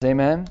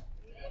Amen.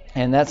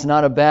 And that's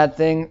not a bad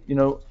thing.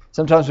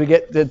 Sometimes we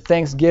get to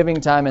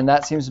Thanksgiving time, and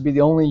that seems to be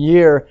the only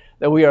year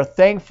that we are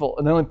thankful,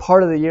 and the only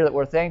part of the year that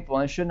we're thankful.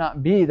 And it should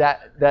not be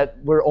that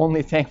we're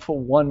only thankful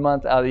 1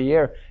 month out of the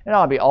year. It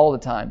ought to be all the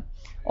time.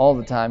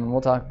 And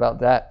we'll talk about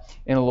that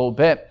in a little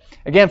bit.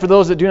 Again, for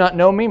those that do not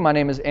know me, my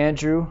name is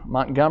Andrew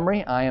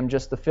Montgomery. I am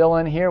just the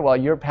fill-in here while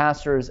your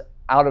pastor is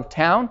out of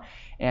town.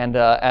 And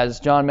as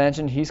John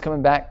mentioned, he's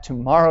coming back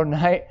tomorrow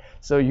night,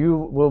 so you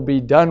will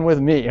be done with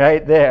me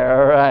right there.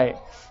 All right.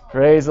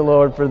 Praise the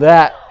Lord for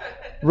that.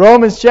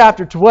 Romans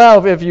chapter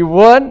 12, if you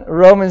would.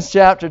 Romans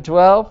chapter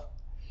 12,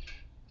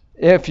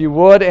 if you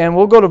would. And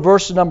we'll go to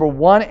verses number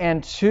 1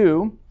 and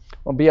 2.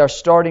 Will be our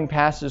starting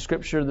passage of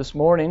Scripture this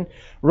morning.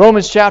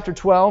 Romans chapter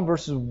 12,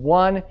 verses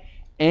 1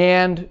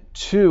 and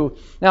 2.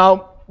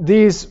 Now,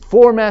 these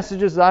 4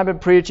 messages that I've been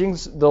preaching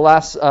the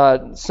last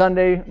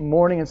Sunday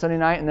morning and Sunday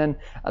night, and then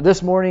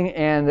this morning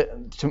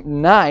and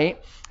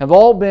tonight, have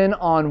all been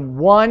on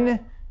one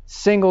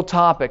single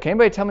topic.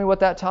 Anybody tell me what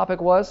that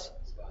topic was?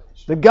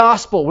 The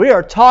gospel. We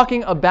are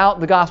talking about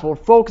the gospel. We're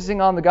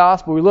focusing on the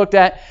gospel. We looked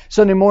at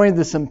Sunday morning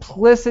the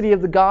simplicity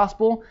of the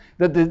gospel,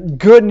 that the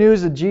good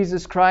news of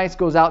Jesus Christ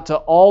goes out to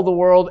all the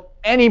world.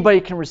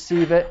 Anybody can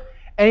receive it.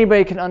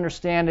 Anybody can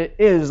understand it.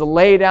 It is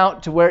laid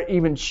out to where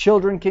even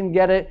children can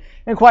get it.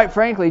 And quite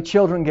frankly,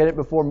 children get it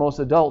before most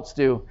adults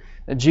do.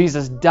 That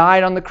Jesus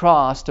died on the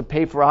cross to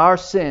pay for our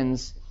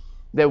sins,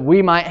 that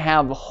we might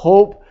have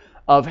hope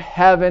of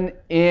heaven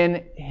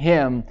in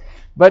Him.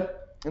 But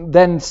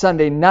then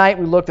Sunday night,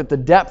 we looked at the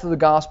depth of the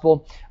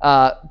gospel.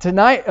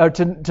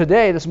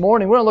 Today, this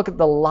morning, we're going to look at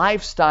the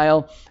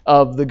lifestyle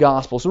of the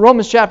gospel. So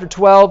Romans chapter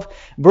 12,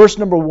 verse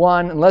number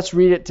 1, and let's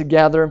read it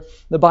together.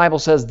 The Bible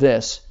says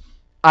this: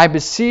 I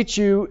beseech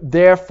you,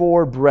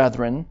 therefore,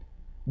 brethren,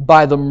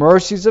 by the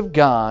mercies of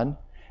God,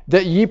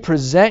 that ye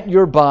present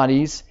your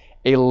bodies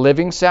a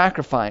living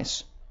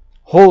sacrifice,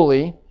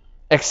 holy,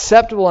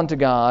 acceptable unto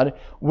God,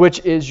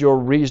 which is your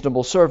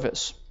reasonable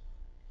service.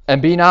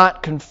 And be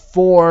not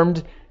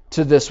conformed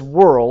to this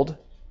world,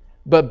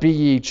 but be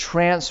ye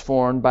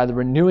transformed by the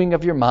renewing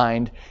of your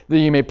mind, that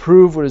ye may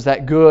prove what is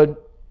that good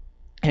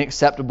and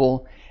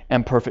acceptable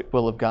and perfect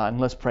will of God.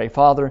 And let's pray.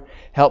 Father,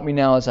 help me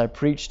now as I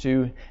preach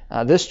to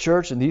this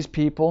church and these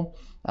people,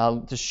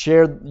 to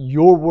share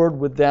your word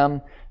with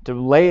them, to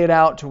lay it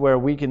out to where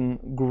we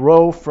can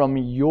grow from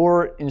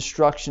your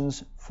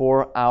instructions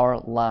for our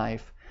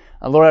life.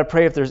 Lord, I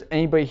pray if there's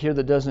anybody here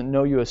that doesn't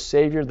know you as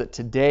Savior, that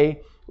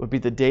today would be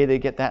the day they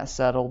get that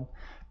settled.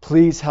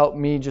 Please help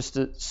me just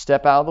to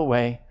step out of the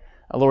way.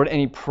 Lord,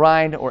 any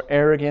pride or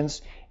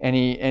arrogance,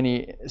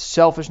 any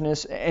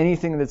selfishness,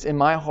 anything that's in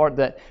my heart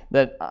that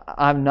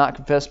I've not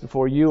confessed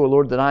before you, or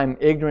Lord, that I'm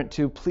ignorant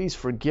to, please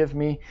forgive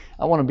me.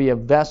 I want to be a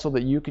vessel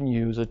that you can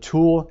use, a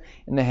tool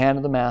in the hand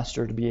of the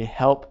Master to be a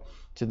help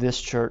to this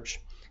church.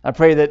 I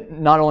pray that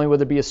not only would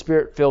there be a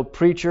Spirit-filled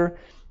preacher,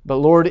 but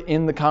Lord,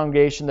 in the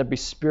congregation there'd be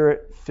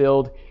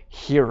Spirit-filled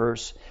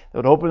hearers that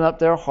would open up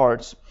their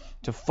hearts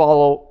to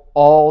follow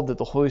all that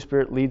the Holy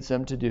Spirit leads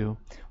them to do.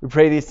 We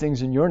pray these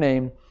things in your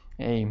name.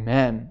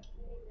 Amen.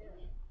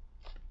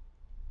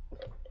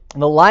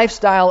 The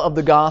lifestyle of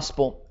the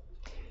gospel.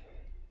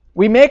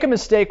 We make a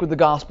mistake with the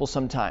gospel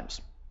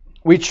sometimes.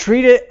 We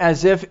treat it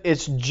as if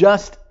it's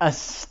just a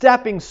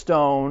stepping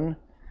stone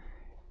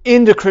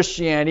into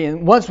Christianity,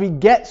 and once we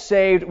get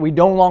saved, we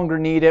no longer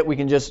need it. We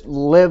can just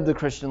live the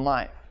Christian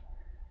life.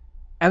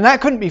 And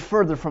that couldn't be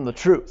further from the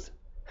truth.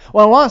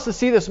 What I want us to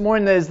see this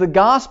morning is the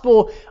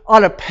gospel ought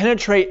to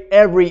penetrate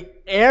every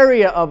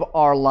area of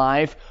our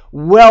life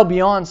well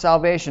beyond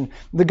salvation.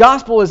 The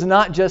gospel is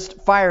not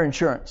just fire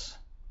insurance.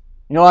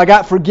 I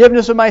got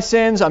forgiveness of my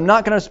sins. I'm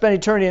not going to spend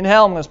eternity in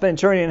hell. I'm going to spend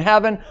eternity in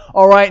heaven.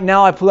 All right,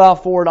 now I plow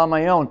forward on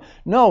my own.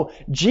 No,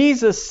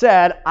 Jesus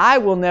said, I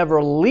will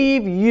never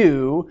leave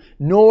you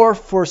nor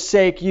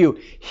forsake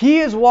you. He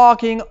is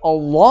walking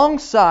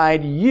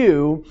alongside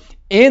you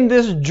in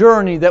this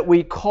journey that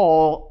we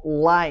call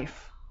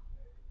life.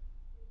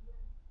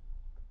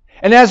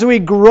 And as we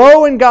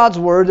grow in God's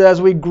Word,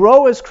 as we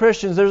grow as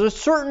Christians, there's a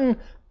certain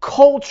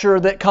culture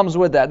that comes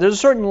with that. There's a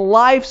certain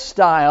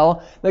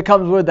lifestyle that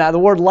comes with that. The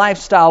word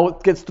lifestyle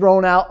gets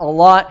thrown out a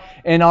lot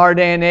in our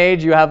day and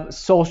age. You have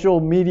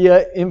social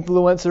media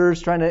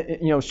influencers trying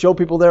to show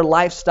people their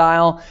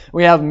lifestyle.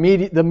 We have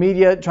the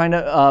media trying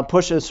to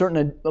push a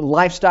certain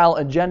lifestyle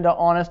agenda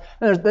on us.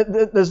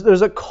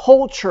 There's a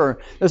culture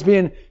that's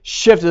being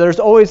shifted.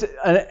 There's always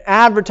an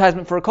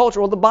advertisement for a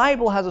culture. Well, the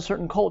Bible has a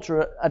certain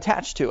culture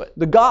attached to it.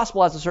 The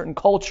gospel has a certain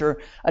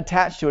culture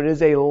attached to it. It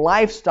is a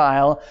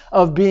lifestyle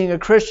of being a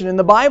Christian. And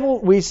the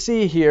Bible we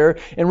see here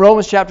in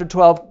Romans chapter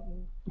 12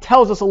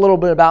 tells us a little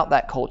bit about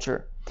that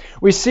culture.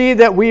 We see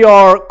that we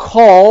are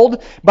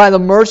called by the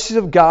mercies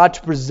of God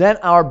to present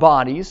our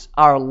bodies,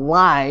 our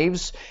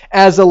lives,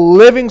 as a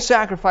living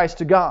sacrifice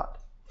to God.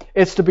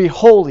 It's to be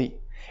holy.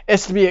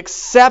 It's to be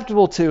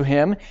acceptable to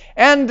Him.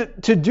 And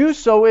to do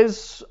so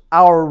is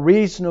our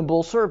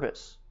reasonable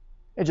service.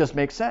 It just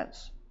makes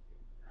sense.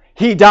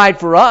 He died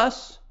for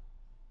us.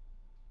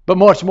 But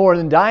much more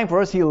than dying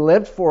for us, He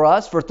lived for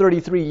us. For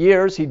 33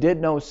 years, He did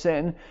no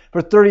sin.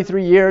 For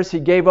 33 years, He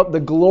gave up the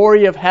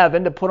glory of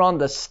heaven to put on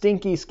the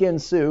stinky skin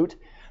suit.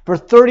 For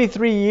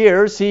 33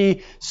 years,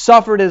 He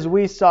suffered as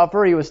we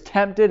suffer. He was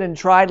tempted and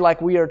tried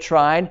like we are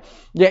tried.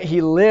 Yet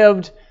He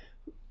lived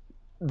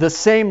the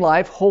same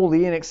life,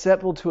 holy and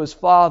acceptable to His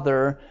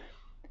Father,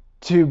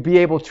 to be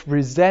able to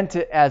present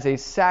it as a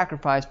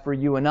sacrifice for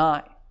you and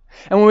I.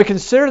 And when we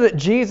consider that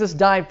Jesus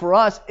died for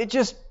us,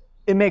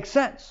 it makes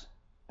sense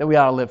that we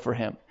ought to live for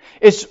Him.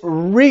 It's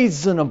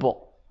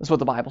reasonable. That's what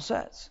the Bible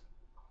says.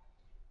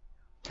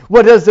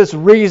 What does this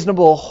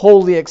reasonable,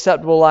 holy,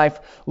 acceptable life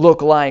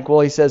look like? Well,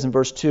 He says in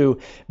verse 2,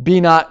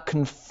 be not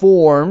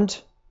conformed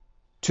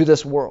to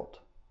this world,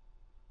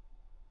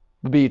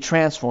 but be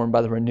transformed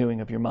by the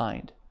renewing of your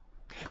mind.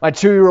 My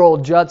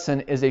 2-year-old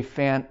Judson is a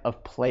fan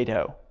of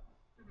Play-Doh.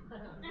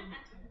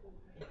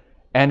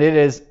 And it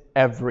is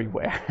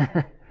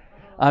everywhere.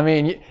 I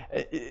mean,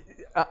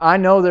 I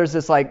know there's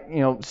this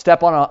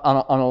step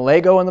on a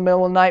Lego in the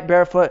middle of the night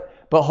barefoot,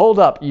 but hold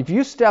up. If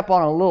you step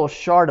on a little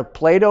shard of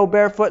Play-Doh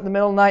barefoot in the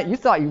middle of the night, you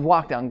thought you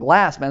walked on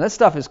glass, man. That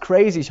stuff is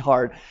crazy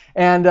hard.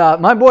 And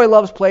my boy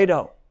loves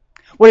Play-Doh.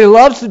 What he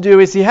loves to do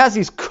is he has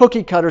these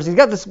cookie cutters. He's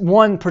got this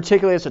one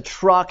particularly, it's a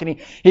truck, and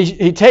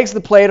he takes the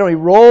Play-Doh, he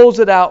rolls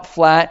it out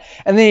flat,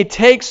 and then he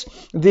takes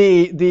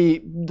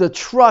the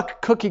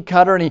truck cookie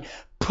cutter and he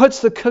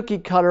puts the cookie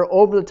cutter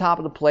over the top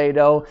of the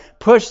Play-Doh,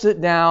 pushes it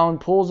down,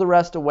 pulls the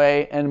rest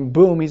away, and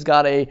boom, he's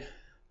got a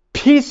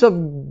piece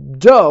of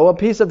dough, a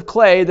piece of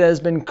clay that has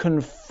been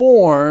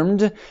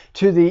conformed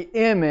to the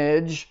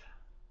image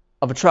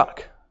of a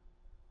truck.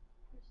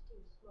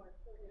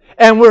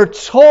 And we're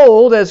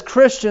told as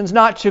Christians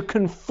not to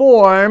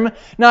conform,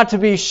 not to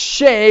be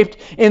shaped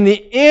in the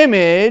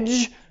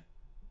image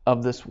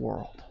of this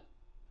world.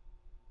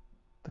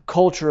 The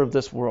culture of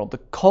this world, the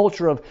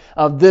culture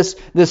of this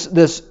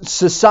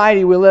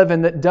society we live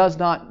in that does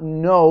not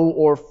know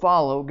or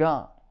follow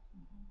God.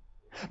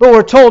 But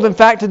we're told, in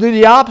fact, to do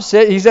the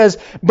opposite. He says,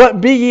 but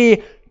be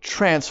ye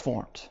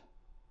transformed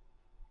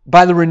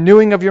by the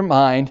renewing of your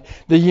mind,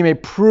 that ye may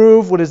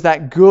prove what is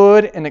that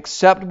good and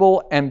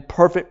acceptable and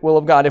perfect will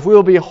of God. If we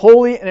will be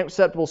holy and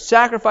acceptable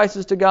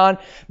sacrifices to God,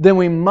 then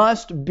we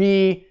must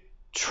be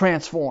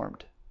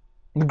transformed.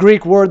 The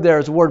Greek word there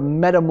is the word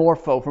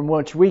metamorpho, from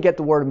which we get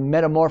the word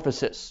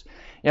metamorphosis.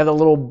 You have the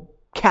little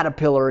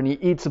caterpillar, and he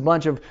eats a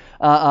bunch of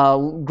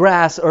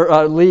grass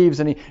or leaves,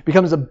 and he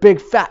becomes a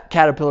big fat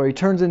caterpillar. He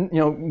turns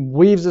in,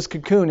 weaves this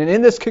cocoon, and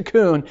in this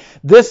cocoon,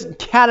 this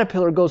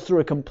caterpillar goes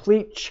through a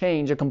complete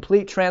change, a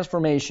complete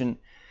transformation.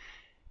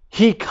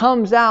 He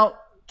comes out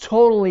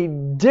totally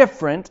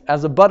different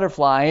as a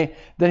butterfly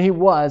than he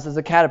was as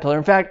a caterpillar.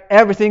 In fact,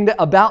 everything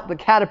about the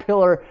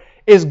caterpillar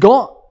is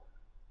gone.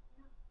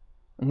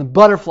 And the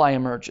butterfly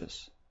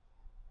emerges.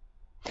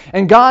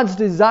 And God's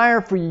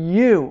desire for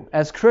you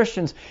as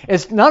Christians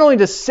is not only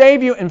to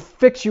save you and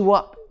fix you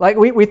up.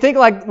 We think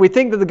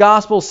that the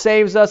gospel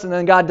saves us and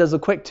then God does a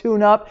quick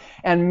tune-up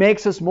and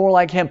makes us more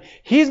like Him.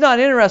 He's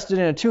not interested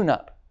in a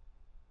tune-up.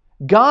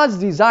 God's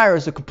desire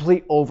is a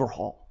complete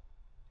overhaul.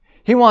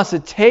 He wants to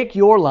take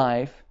your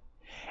life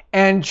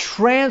and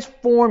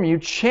transform you,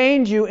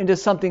 change you into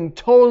something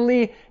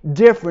totally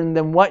different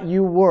than what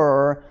you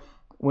were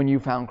when you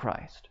found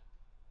Christ.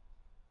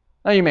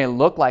 Now, you may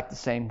look like the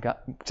same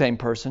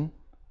person,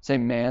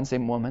 same man,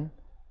 same woman,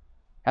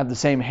 have the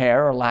same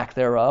hair or lack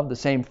thereof, the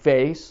same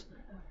face,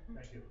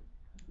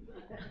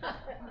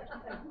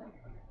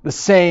 the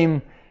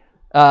same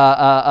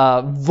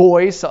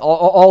voice,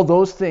 all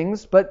those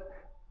things, but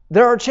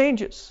there are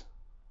changes.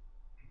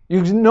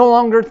 You no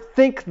longer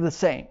think the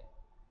same.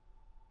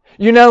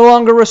 You no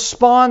longer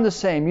respond the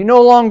same. You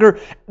no longer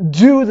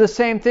do the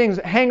same things,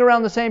 hang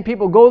around the same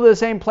people, go to the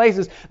same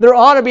places. There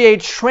ought to be a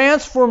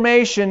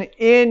transformation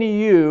in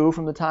you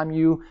from the time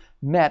you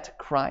met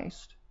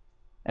Christ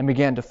and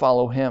began to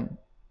follow Him.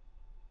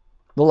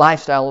 The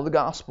lifestyle of the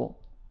gospel.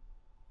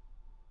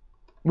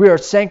 We are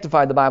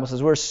sanctified, the Bible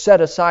says. We're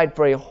set aside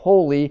for a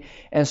holy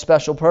and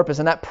special purpose.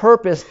 And that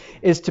purpose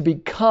is to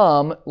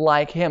become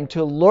like Him,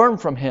 to learn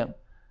from Him,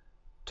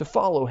 to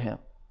follow Him.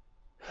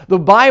 The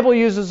Bible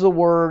uses the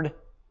word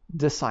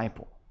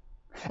disciple.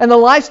 And the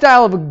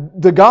lifestyle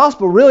of the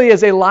gospel really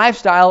is a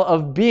lifestyle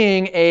of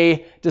being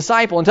a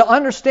disciple. And to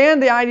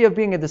understand the idea of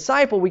being a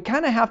disciple, we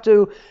kind of have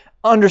to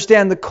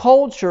understand the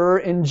culture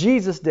in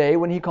Jesus' day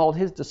when He called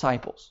His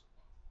disciples.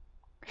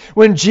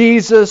 When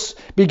Jesus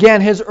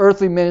began His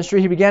earthly ministry,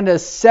 He began to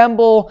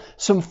assemble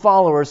some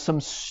followers, some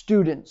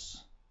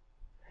students.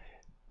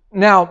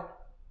 Now,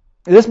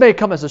 this may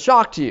come as a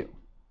shock to you,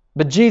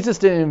 but Jesus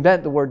didn't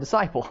invent the word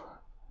disciple.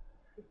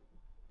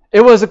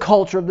 It was a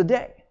culture of the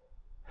day.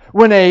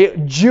 When a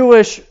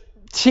Jewish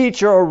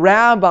teacher or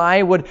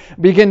rabbi would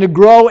begin to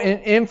grow in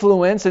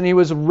influence and he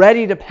was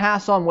ready to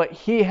pass on what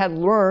he had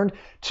learned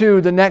to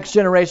the next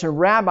generation of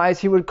rabbis,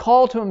 he would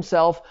call to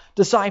himself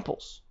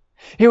disciples.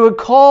 He would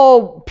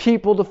call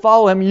people to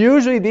follow him.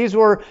 Usually these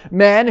were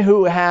men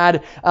who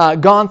had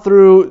gone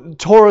through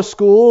Torah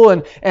school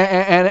and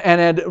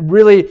had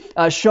really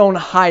shown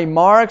high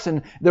marks,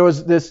 and there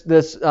was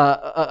this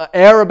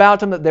air about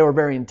them that they were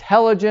very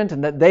intelligent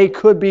and that they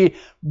could be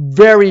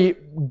very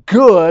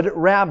good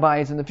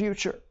rabbis in the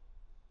future.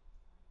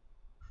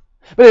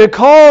 But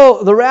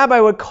the rabbi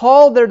would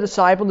call their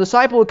disciple. The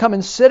disciple would come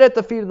and sit at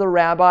the feet of the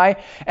rabbi,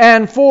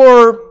 and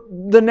for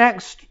the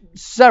next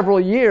several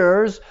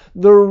years,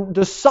 the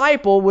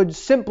disciple would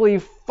simply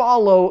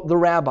follow the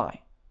rabbi,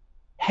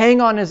 hang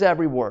on his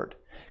every word,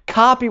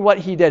 copy what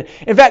he did.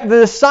 In fact,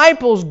 the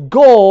disciple's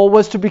goal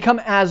was to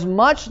become as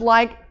much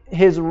like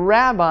his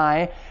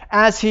rabbi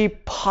as he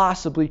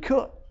possibly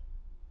could.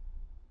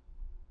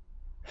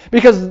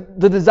 Because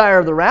the desire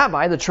of the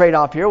rabbi, the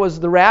trade-off here, was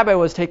the rabbi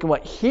was taking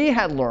what he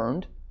had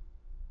learned,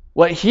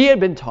 what he had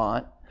been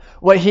taught,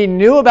 what he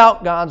knew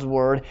about God's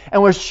Word,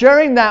 and was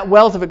sharing that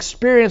wealth of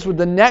experience with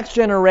the next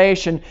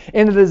generation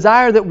in the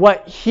desire that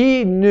what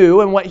he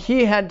knew and what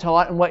he had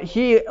taught and what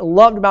he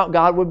loved about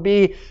God would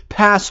be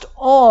passed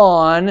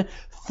on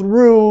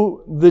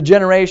through the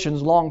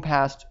generations long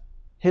past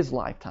his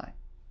lifetime,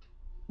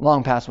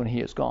 long past when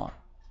he is gone.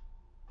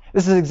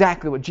 This is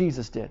exactly what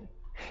Jesus did.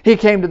 He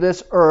came to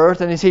this earth,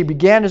 and as he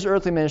began his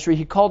earthly ministry,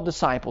 he called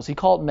disciples, he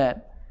called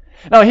men.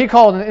 Now, he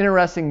called an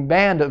interesting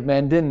band of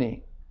men, didn't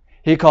he?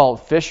 He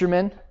called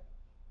fishermen.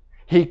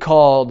 He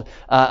called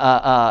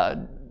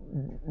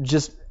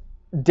just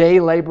day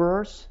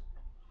laborers.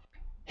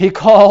 He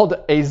called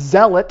a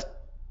zealot,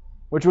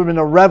 which would have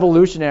been a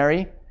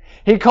revolutionary.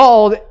 He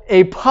called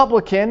a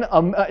publican,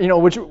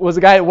 which was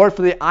a guy that worked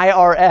for the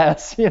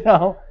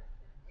IRS,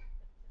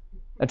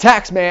 a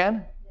tax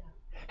man.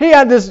 He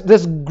had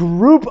this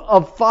group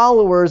of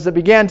followers that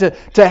began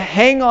to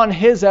hang on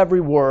his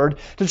every word,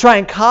 to try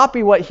and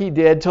copy what he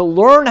did, to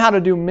learn how to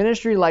do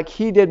ministry like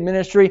he did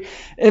ministry.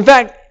 In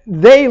fact,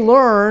 they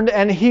learned,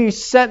 and he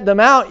sent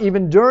them out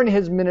even during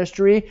his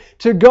ministry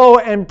to go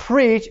and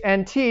preach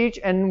and teach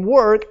and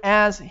work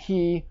as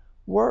he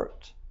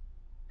worked.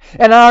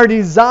 And our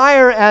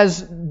desire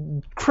as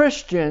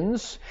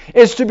Christians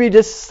is to be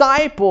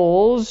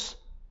disciples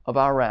of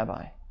our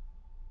rabbi,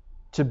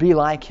 to be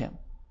like him,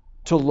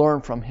 to learn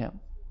from him.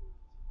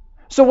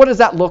 So what does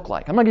that look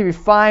like? I'm going to give you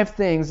 5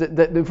 things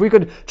that if we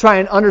could try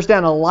and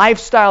understand a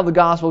lifestyle of the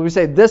gospel, we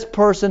say this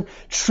person,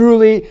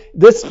 he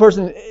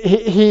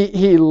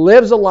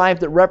lives a life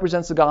that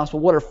represents the gospel.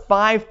 What are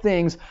 5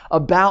 things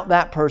about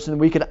that person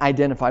we could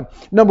identify?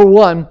 Number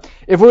 1,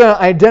 if we're going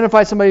to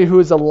identify somebody who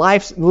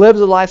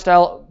lives a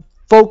lifestyle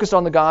focused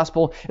on the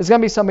gospel, it's going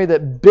to be somebody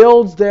that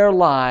builds their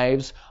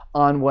lives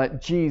on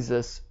what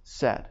Jesus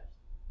said.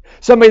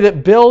 Somebody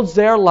that builds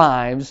their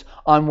lives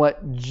on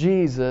what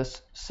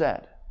Jesus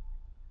said.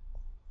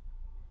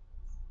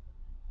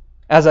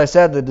 As I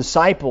said, the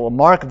disciple, a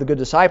mark of the good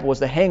disciple, was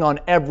to hang on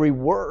every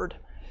word.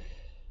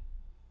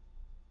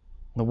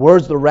 The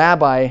words of the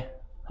rabbi,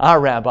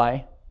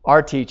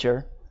 our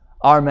teacher,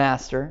 our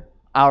master,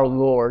 our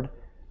Lord,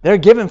 they're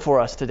given for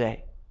us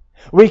today.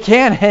 We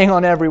can hang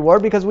on every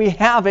word because we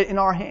have it in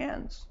our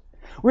hands.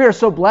 We are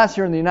so blessed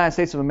here in the United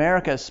States of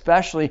America,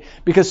 especially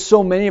because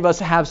so many of us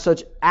have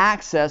such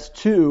access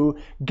to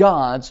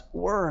God's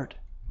Word.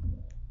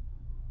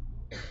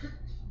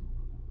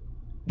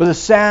 But the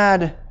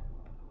sad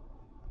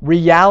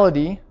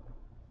reality,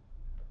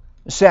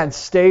 the sad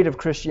state of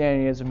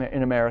Christianity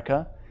in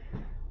America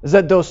is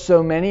that though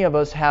so many of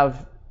us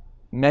have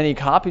many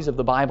copies of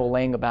the Bible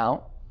laying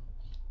about,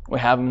 we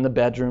have them in the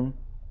bedroom,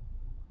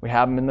 we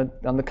have them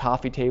on the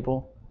coffee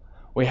table,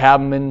 we have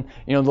them in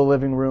the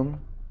living room,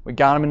 we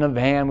got them in a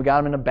van, we got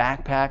them in a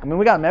backpack.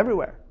 We got them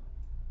everywhere.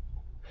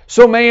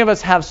 So many of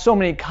us have so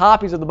many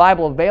copies of the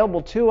Bible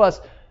available to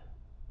us,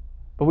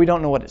 but we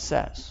don't know what it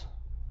says.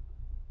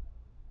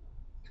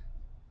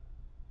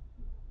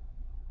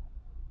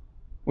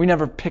 We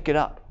never pick it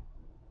up.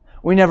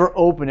 We never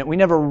open it. We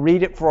never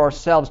read it for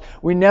ourselves.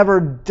 We never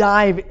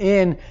dive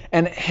in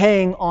and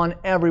hang on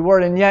every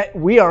word. And yet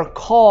we are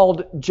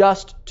called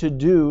just to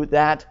do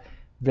that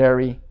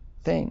very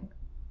thing.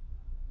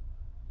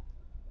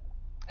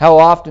 How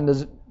often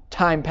does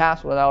time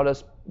pass without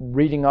us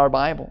reading our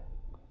Bible?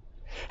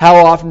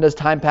 How often does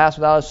time pass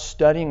without us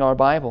studying our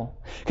Bible?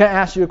 Can I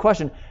ask you a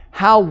question?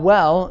 How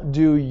well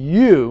do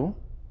you,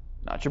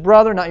 not your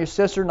brother, not your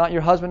sister, not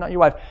your husband, not your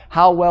wife,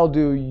 how well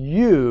do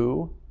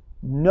you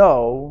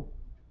know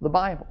the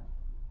Bible?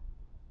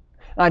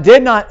 And I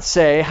did not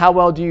say, how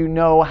well do you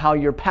know how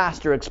your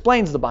pastor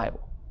explains the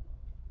Bible?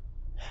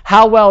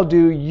 How well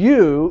do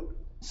you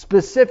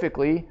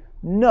specifically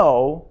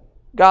know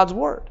God's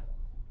Word?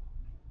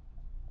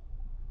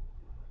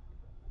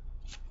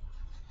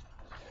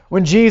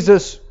 When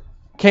Jesus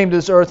came to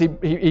this earth,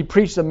 he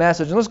preached a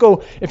message. And let's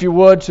go, if you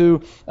would,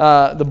 to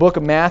the book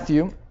of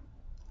Matthew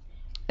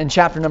in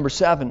chapter number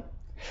 7.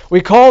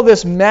 We call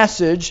this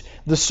message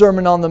the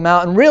Sermon on the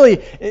Mount. And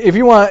really, if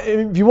you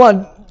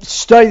want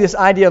study this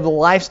idea of the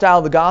lifestyle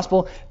of the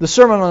gospel, the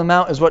Sermon on the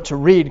Mount is what to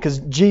read, because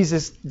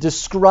Jesus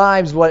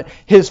describes what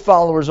his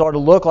followers are to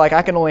look like.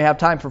 I can only have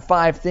time for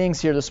 5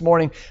 things here this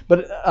morning,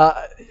 but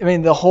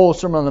the whole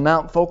Sermon on the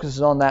Mount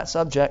focuses on that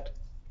subject.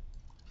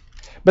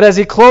 But as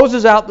he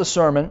closes out the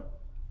sermon,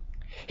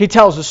 he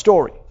tells a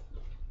story.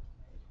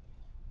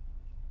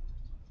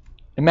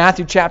 In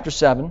Matthew chapter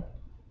 7,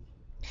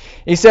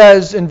 he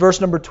says in verse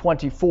number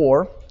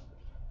 24,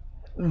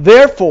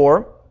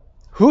 "Therefore,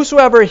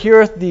 whosoever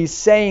heareth these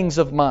sayings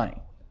of mine,"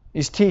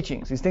 these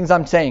teachings, these things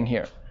I'm saying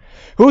here,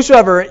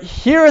 "whosoever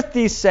heareth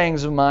these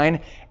sayings of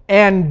mine,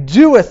 and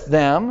doeth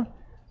them,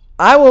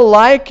 I will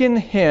liken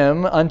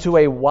him unto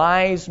a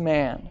wise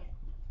man."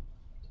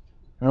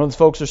 I know those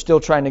folks are still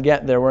trying to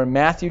get there. We're in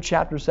Matthew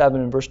chapter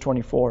 7 and verse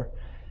 24,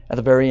 at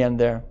the very end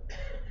there.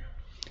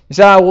 He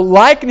said, "I will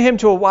liken him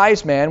to a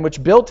wise man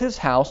which built his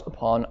house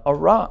upon a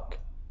rock.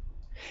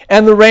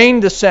 And the rain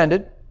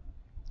descended,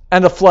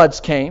 and the floods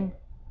came,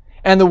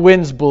 and the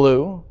winds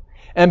blew,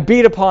 and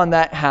beat upon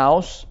that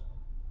house,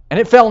 and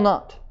it fell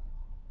not,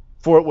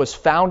 for it was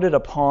founded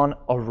upon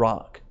a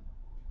rock.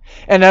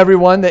 And every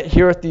one that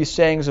heareth these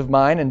sayings of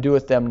mine, and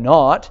doeth them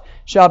not,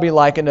 shall be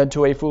likened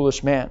unto a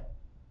foolish man,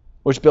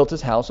 which built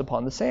his house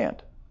upon the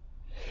sand.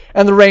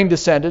 And the rain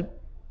descended,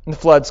 and the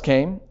floods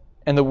came,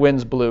 and the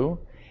winds blew,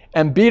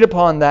 and beat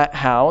upon that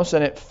house,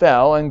 and it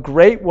fell, and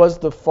great was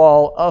the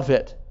fall of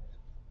it.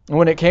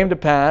 And it came to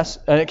pass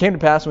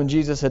when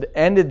Jesus had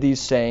ended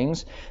these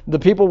sayings, the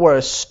people were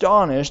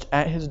astonished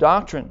at his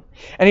doctrine.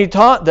 And he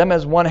taught them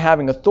as one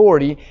having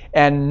authority,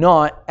 and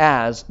not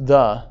as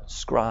the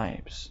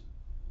scribes."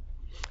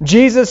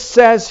 Jesus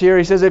says here,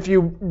 he says, if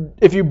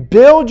you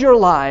build your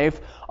life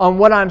on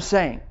what I'm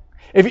saying,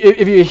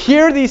 if you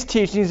hear these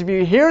teachings, if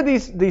you hear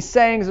these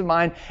sayings of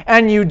mine,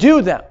 and you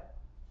do them,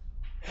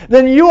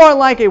 then you are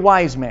like a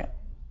wise man.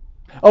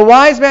 A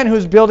wise man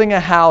who's building a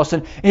house,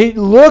 and he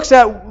looks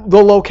at the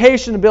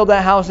location to build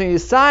that house, and he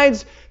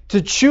decides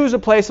to choose a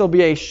place that will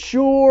be a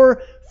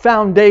sure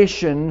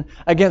foundation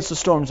against the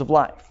storms of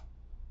life.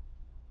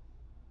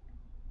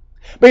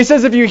 But he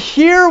says, if you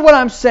hear what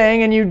I'm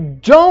saying and you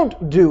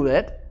don't do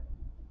it,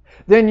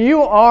 then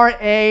you are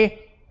a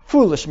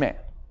foolish man.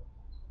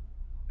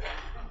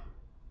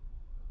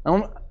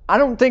 I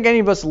don't think any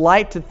of us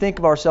like to think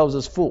of ourselves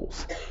as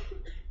fools.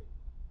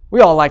 We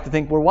all like to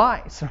think we're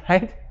wise,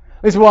 right?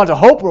 At least we want to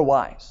hope we're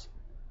wise.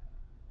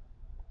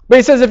 But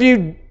he says, if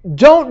you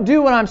don't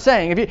do what I'm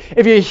saying,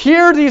 if you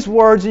hear these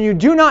words and you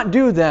do not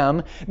do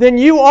them, then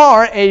you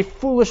are a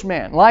foolish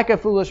man, like a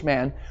foolish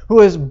man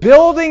who is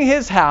building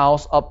his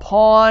house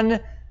upon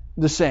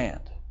the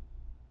sand.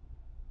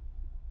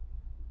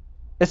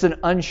 It's an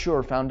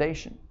unsure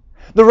foundation.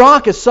 The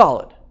rock is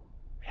solid.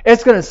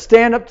 It's going to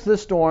stand up to the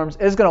storms.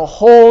 It's going to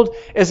hold.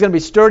 It's going to be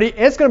sturdy.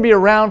 It's going to be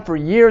around for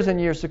years and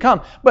years to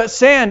come. But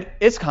sand,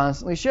 it's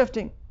constantly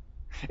shifting.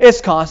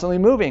 It's constantly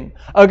moving.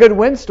 A good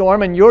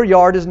windstorm and your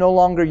yard is no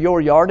longer your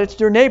yard. It's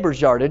your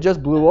neighbor's yard. It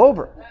just blew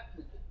over.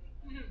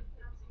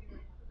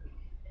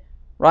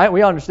 Right?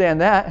 We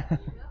understand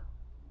that.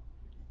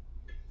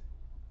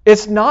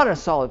 It's not a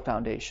solid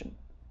foundation.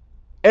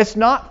 It's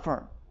not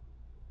firm.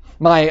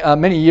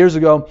 Many years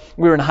ago,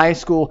 we were in high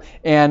school,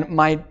 and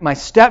my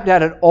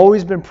stepdad had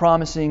always been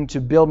promising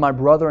to build my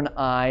brother and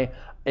I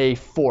a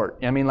fort.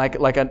 I mean, like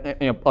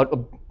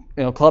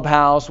a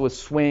clubhouse with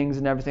swings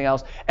and everything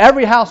else.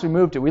 Every house we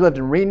moved to, we lived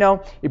in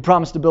Reno, he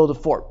promised to build a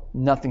fort.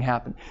 Nothing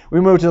happened. We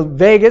moved to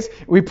Vegas,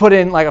 we put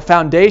in like a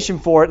foundation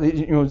for it,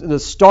 the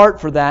start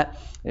for that.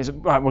 He said,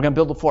 all right, we're going to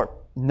build a fort.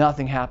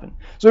 Nothing happened.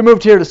 So we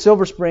moved here to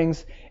Silver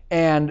Springs,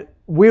 and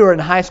we were in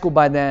high school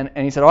by then,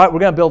 and he said, all right, we're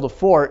going to build a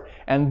fort,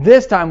 and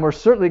this time we're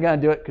certainly going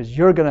to do it because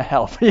you're going to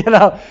help.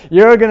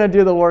 You're going to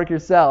do the work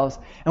yourselves.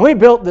 And we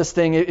built this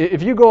thing.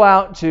 If you go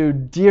out to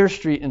Deer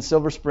Street in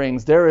Silver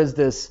Springs, there is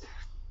this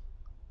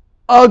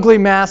ugly,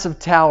 massive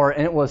tower,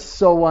 and it was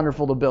so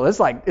wonderful to build. It's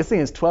like, this thing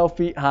is 12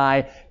 feet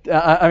high.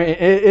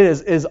 It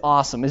is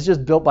awesome. It's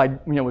just built by,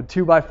 with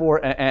 2x4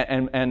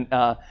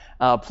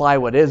 and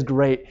plywood. It is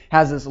great.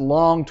 Has this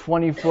long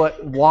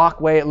 20-foot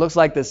walkway. It looks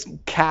like this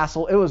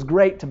castle. It was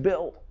great to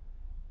build.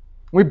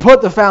 We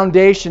put the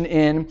foundation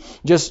in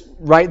just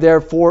right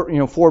there,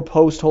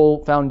 4-post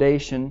hole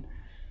foundation.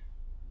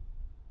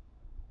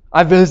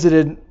 I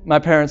visited my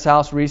parents'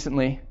 house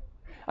recently.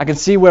 I can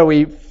see where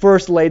we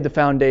first laid the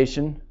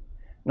foundation.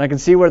 And I can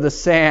see where the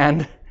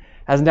sand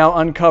has now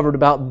uncovered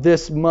about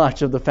this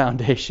much of the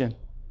foundation.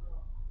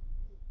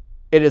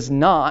 It is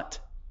not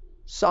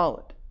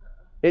solid.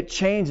 It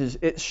changes,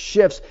 it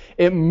shifts,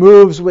 it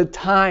moves with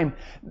time.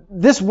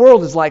 This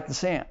world is like the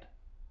sand.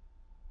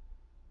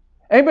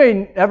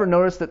 Anybody ever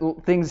notice that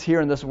things here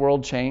in this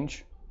world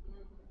change?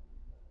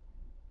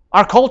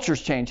 Our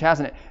culture's changed,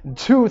 hasn't it?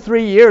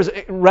 2-3 years,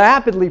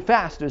 rapidly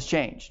fast has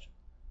changed.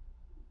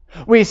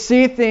 We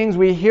see things,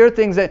 we hear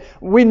things that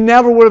we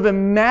never would have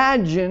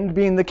imagined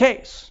being the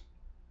case,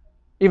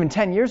 even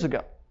 10 years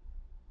ago.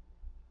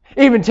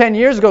 Even 10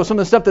 years ago, some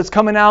of the stuff that's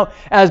coming out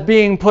as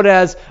being put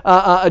as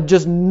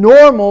just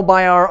normal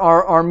by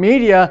our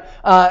media,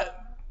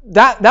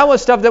 that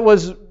was stuff that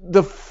was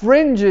the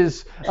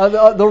fringes,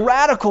 the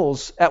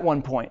radicals at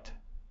one point.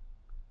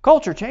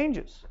 Culture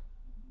changes.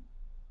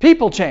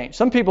 People change.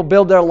 Some people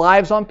build their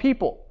lives on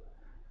people.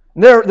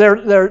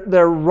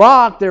 Their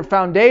rock, their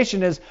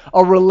foundation is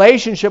a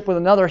relationship with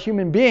another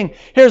human being.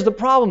 Here's the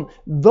problem.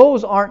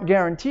 Those aren't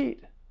guaranteed.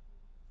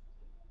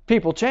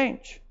 People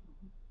change.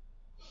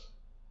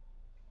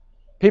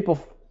 People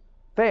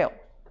fail.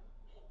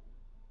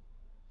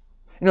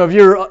 You know, if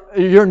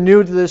you're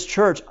new to this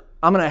church,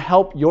 I'm going to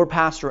help your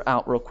pastor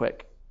out real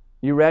quick.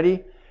 You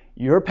ready?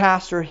 Your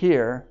pastor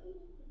here,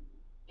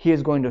 he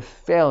is going to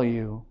fail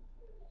you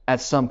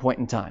at some point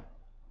in time.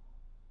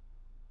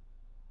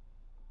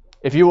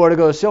 If you were to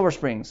go to Silver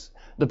Springs,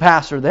 the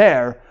pastor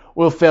there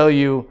will fail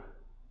you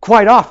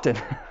quite often.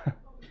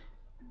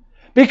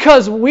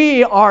 Because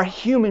we are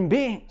human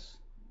beings.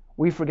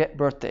 We forget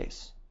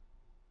birthdays.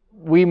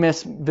 We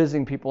miss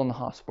visiting people in the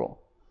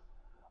hospital.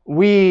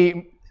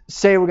 We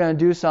say we're going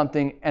to do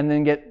something and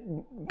then get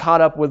caught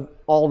up with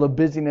all the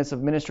busyness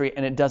of ministry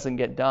and it doesn't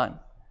get done.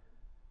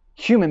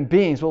 Human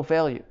beings will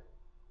fail you.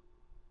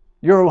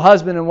 Your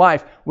husband and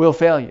wife will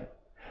fail you.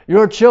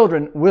 Your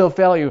children will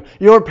fail you.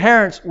 Your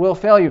parents will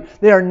fail you.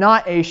 They are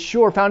not a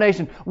sure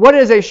foundation. What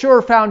is a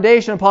sure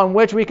foundation upon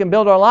which we can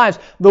build our lives?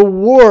 The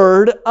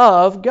Word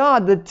of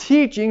God, the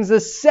teachings, the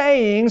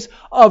sayings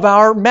of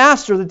our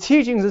Master, the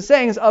teachings, the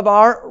sayings of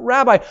our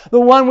Rabbi,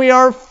 the one we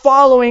are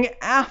following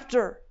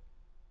after.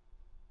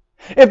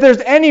 If there's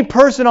any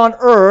person on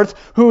earth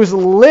who's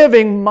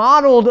living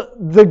modeled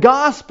the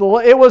gospel,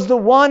 it was the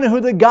one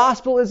who the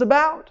gospel is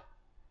about.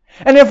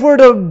 And if we're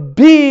to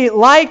be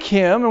like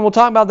him, and we'll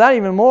talk about that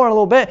even more in a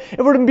little bit, if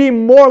we're to be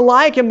more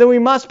like him, then we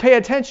must pay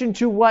attention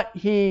to what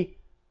he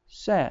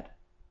said.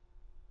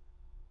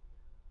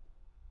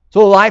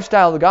 So the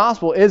lifestyle of the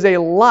gospel is a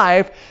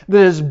life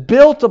that is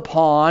built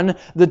upon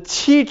the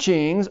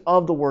teachings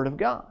of the Word of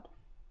God.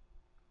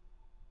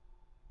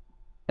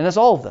 And that's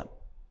all of them.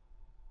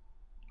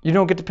 You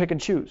don't get to pick and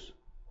choose.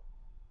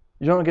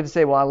 You don't get to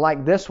say, well, I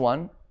like this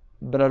one,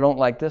 but I don't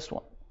like this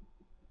one.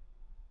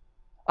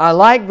 I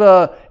like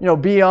the,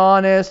 be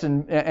honest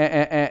and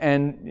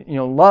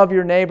love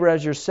your neighbor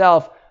as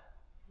yourself.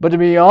 But to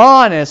be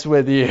honest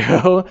with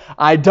you,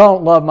 I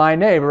don't love my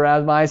neighbor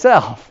as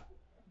myself.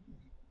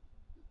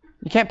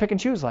 You can't pick and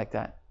choose like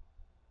that.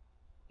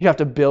 You have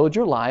to build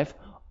your life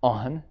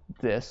on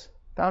this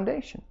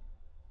foundation.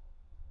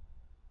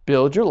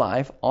 Build your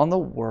life on the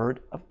Word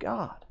of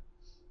God.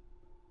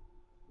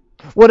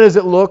 What does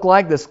it look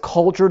like, this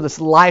culture, this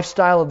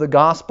lifestyle of the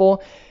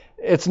gospel?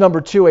 It's number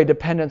 2, a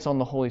dependence on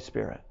the Holy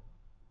Spirit.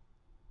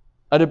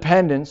 A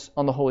dependence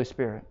on the Holy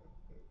Spirit.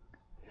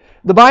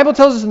 The Bible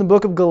tells us in the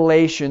book of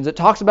Galatians, it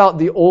talks about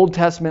the Old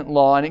Testament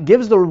law, and it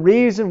gives the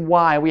reason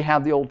why we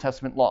have the Old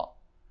Testament law.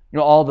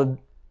 All the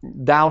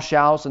thou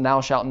shalt and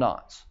thou shalt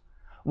nots.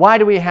 Why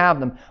do we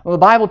have them? Well, the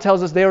Bible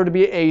tells us they are to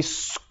be a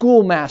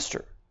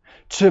schoolmaster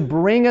to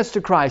bring us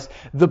to Christ.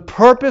 The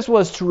purpose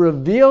was to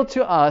reveal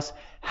to us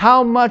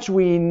how much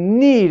we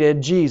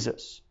needed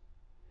Jesus.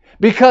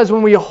 Because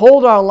when we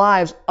hold our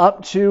lives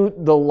up to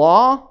the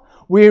law,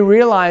 we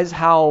realize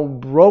how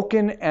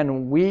broken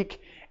and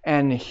weak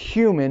and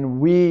human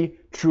we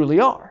truly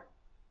are.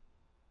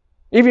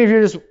 Even if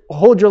you just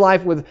hold your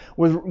life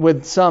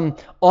with some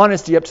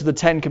honesty up to the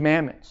 10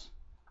 Commandments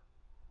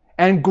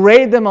and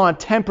grade them on a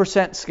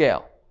 10%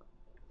 scale.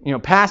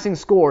 Passing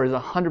score is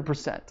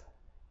 100%.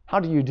 How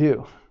do you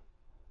do?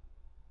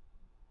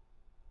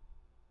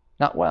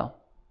 Not well.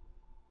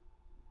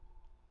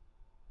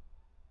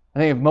 I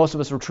think if most of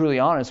us were truly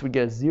honest, we'd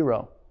get a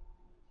 0.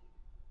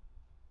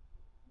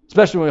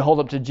 Especially when we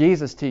hold up to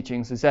Jesus'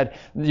 teachings. He said,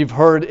 you've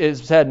heard it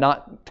said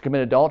not to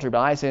commit adultery,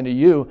 but I say unto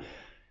you,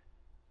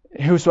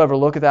 whosoever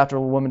looketh after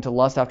a woman to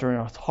lust after her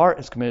in his heart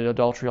has committed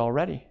adultery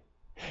already.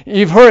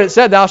 You've heard it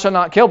said, thou shalt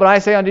not kill, but I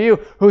say unto you,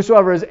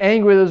 whosoever is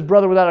angry with his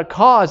brother without a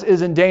cause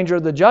is in danger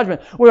of the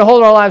judgment. When we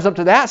hold our lives up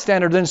to that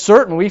standard, then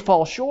certainly we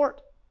fall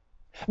short.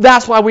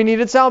 That's why we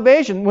needed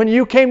salvation. When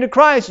you came to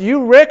Christ,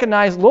 you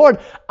recognized, Lord,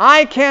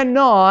 I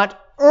cannot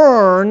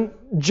earn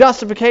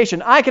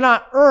justification. I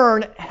cannot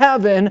earn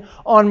heaven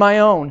on my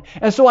own.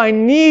 And so I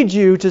need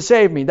you to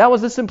save me. That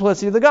was the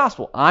simplicity of the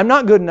gospel. I'm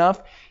not good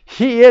enough.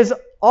 He is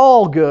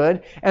all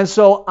good. And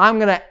so I'm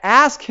going to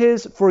ask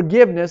His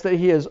forgiveness that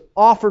He has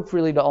offered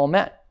freely to all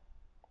men.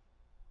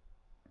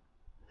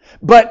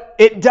 But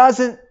it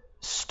doesn't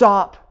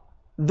stop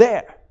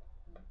there.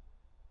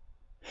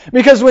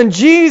 Because when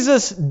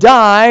Jesus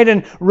died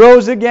and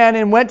rose again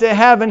and went to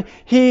heaven,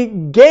 He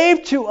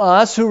gave to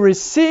us who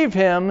receive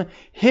Him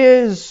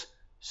His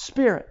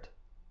Spirit.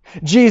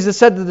 Jesus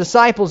said to the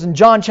disciples in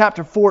John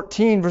chapter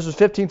 14, verses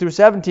 15 through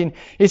 17,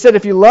 He said,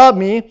 if you love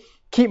me,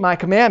 keep my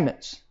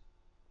commandments.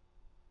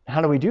 How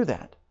do we do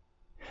that?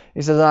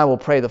 He says, I will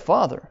pray the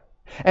Father,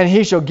 and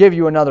He shall give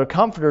you another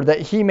comforter,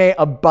 that He may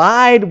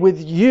abide with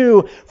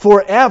you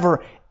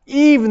forever,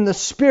 even the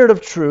Spirit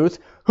of truth,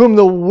 whom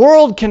the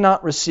world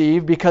cannot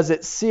receive, because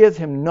it seeth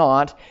Him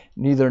not,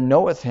 neither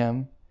knoweth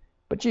Him,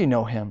 but ye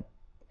know Him.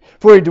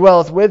 For He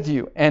dwelleth with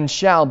you, and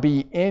shall be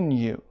in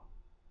you.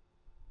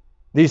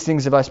 These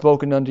things have I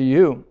spoken unto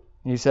you,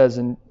 He says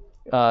in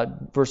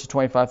verses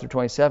 25 through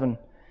 27,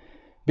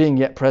 being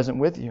yet present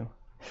with you.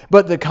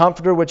 But the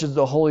Comforter, which is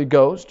the Holy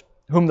Ghost,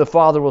 whom the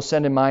Father will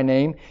send in my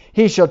name,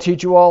 he shall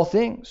teach you all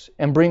things,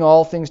 and bring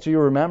all things to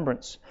your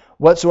remembrance.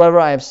 Whatsoever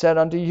I have said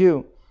unto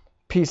you,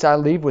 peace I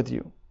leave with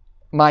you.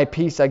 My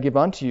peace I give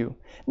unto you.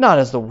 Not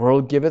as the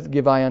world giveth,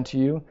 give I unto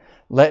you.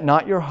 Let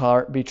not your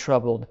heart be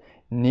troubled,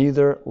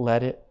 neither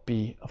let it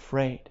be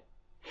afraid.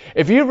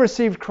 If you've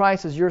received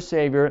Christ as your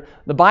Savior,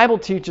 the Bible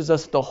teaches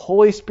us the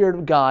Holy Spirit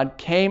of God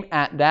came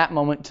at that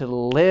moment to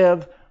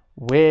live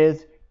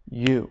with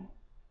you.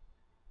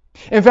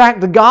 In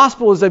fact, the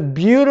gospel is a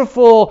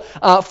beautiful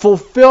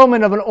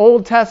fulfillment of an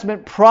Old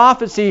Testament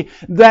prophecy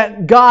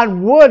that God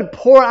would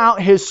pour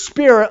out His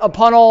Spirit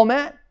upon all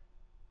men.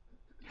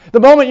 The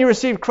moment you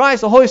received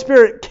Christ, the Holy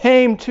Spirit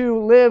came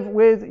to live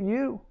with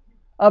you,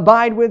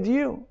 abide with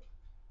you.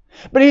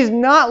 But He's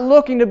not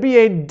looking to be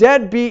a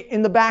deadbeat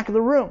in the back of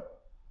the room.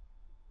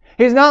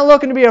 He's not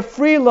looking to be a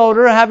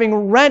freeloader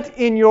having rent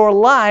in your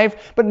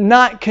life but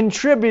not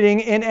contributing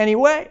in any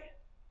way.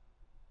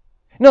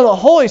 No, the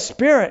Holy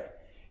Spirit,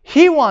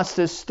 He wants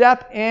to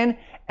step in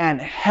and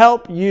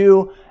help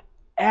you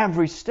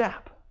every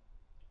step.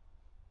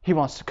 He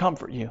wants to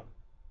comfort you.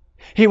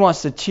 He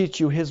wants to teach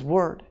you His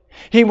Word.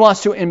 He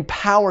wants to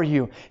empower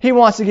you. He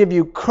wants to give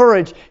you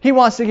courage. He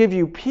wants to give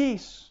you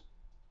peace.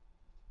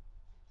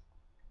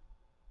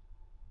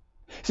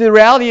 See, the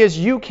reality is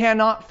you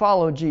cannot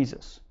follow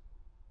Jesus.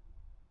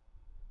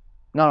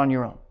 Not on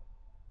your own.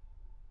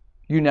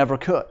 You never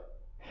could.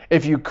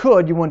 If you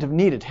could, you wouldn't have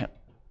needed Him.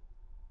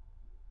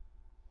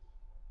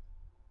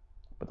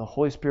 But the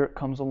Holy Spirit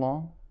comes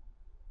along,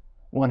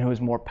 one who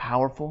is more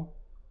powerful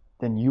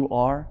than you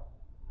are,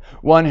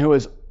 one who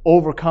has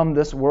overcome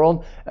this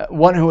world,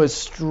 one who is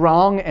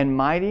strong and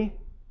mighty.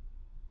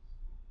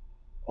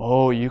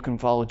 Oh, you can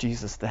follow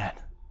Jesus then.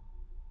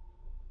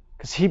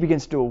 Because He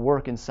begins to do a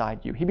work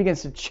inside you. He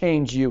begins to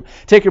change you.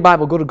 Take your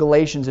Bible, go to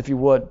Galatians if you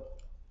would.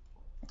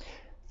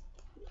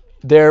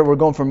 There, we're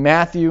going from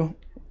Matthew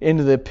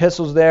into the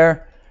epistles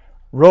there.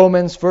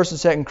 Romans,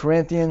 1st and 2nd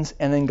Corinthians,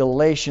 and then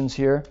Galatians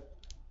here.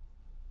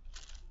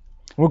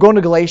 We're going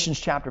to Galatians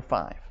chapter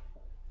 5.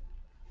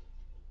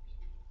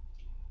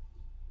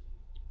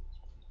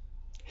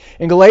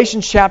 In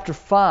Galatians chapter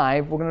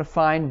 5, we're going to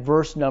find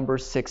verse number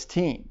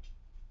 16.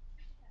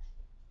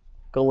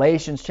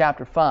 Galatians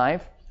chapter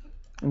 5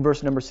 and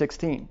verse number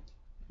 16.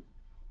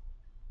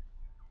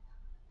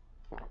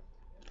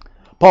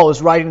 Paul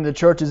is writing to the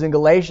churches in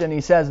Galatia and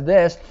he says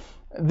this,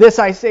 "This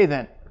I say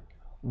then,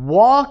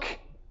 walk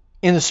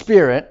in the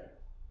Spirit,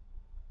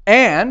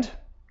 and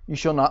you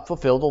shall not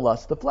fulfill the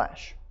lust of the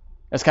flesh."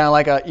 It's kind of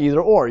like a either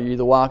or. You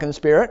either walk in the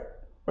Spirit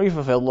or you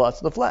fulfill the lust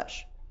of the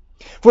flesh.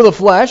 For the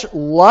flesh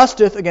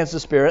lusteth against the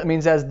Spirit. It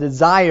means it has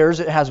desires,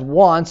 it has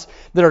wants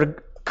that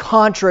are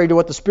contrary to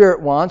what the Spirit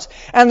wants.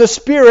 And the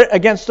Spirit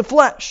against the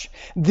flesh.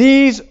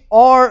 These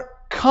are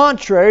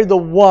contrary the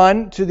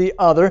one to the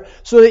other,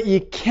 so that ye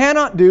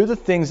cannot do the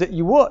things that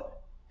you would.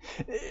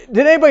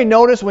 Did anybody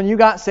notice when you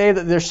got saved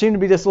that there seemed to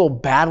be this little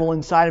battle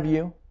inside of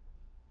you?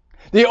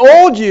 The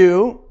old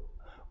you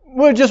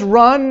would just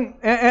run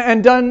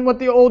and done what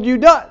the old you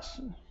does.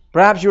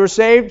 Perhaps you were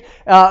saved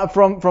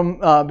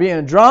from being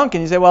a drunk,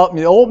 and you say, well,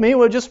 the old me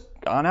would have just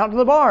gone out to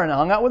the bar and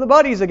hung out with the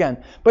buddies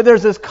again. But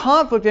there's this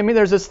conflict in me.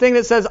 There's this thing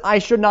that says I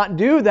should not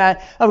do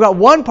that. I've got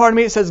one part of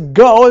me that says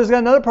go. There's got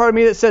another part of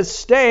me that says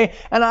stay,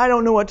 and I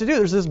don't know what to do.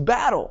 There's this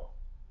battle.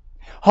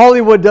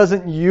 Hollywood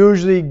doesn't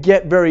usually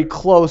get very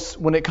close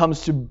when it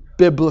comes to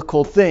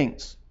biblical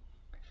things.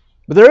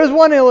 But there is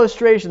one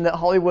illustration that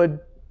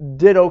Hollywood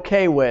did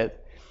okay with.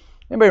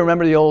 Anybody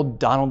remember the old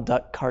Donald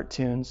Duck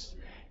cartoons?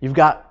 You've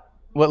got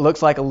what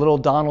looks like a little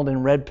Donald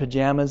in red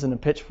pajamas and a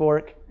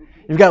pitchfork.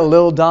 You've got a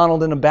little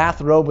Donald in a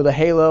bathrobe with a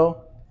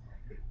halo.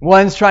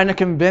 One's trying to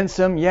convince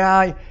him,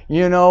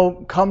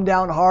 come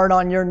down hard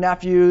on your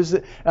nephews.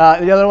 The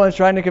other one's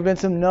trying to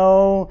convince him,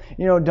 no,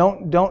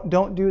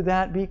 don't do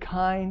that. Be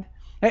kind.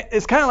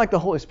 It's kind of like the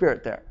Holy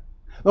Spirit there.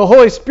 The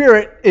Holy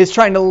Spirit is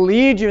trying to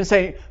lead you and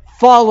say,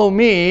 follow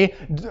me,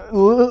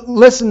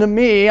 listen to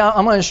me,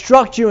 I'm going to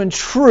instruct you in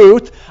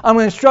truth, I'm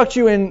going to instruct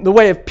you in the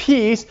way of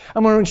peace,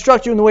 I'm going to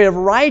instruct you in the way of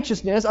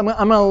righteousness, I'm going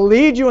to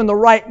lead you in the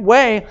right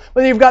way.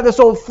 But you've got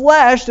this old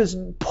flesh that's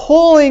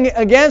pulling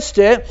against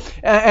it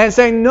and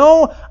saying,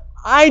 no,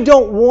 I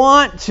don't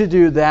want to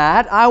do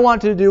that, I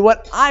want to do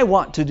what I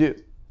want to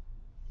do.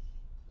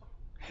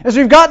 And so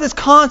you've got this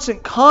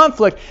constant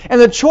conflict,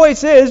 and the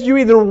choice is you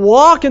either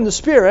walk in the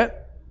Spirit,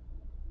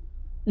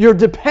 you're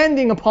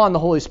depending upon the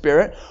Holy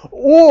Spirit,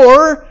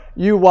 or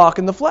you walk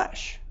in the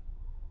flesh.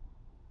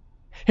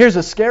 Here's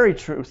a scary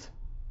truth.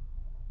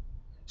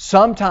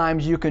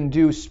 Sometimes you can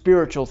do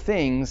spiritual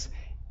things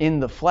in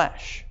the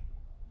flesh.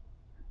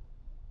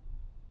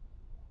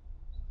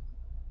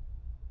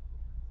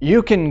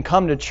 You can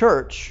come to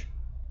church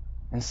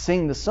and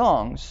sing the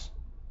songs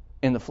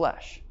in the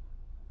flesh.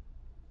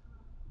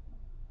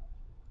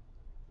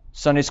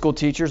 Sunday school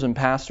teachers and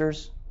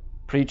pastors,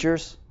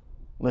 preachers,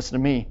 listen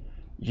to me.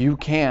 You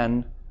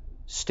can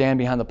stand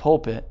behind the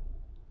pulpit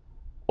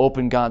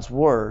open God's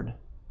Word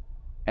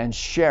and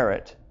share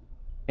it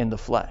in the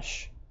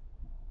flesh.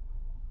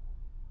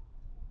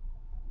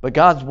 But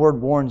God's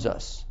Word warns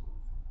us.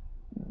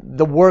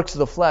 The works of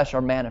the flesh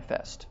are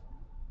manifest,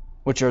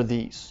 which are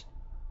these: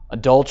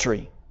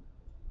 adultery,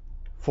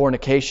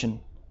 fornication,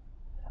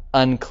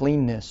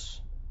 uncleanness,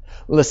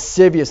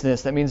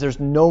 lasciviousness. That means there's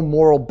no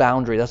moral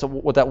boundary. That's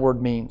what that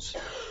word means.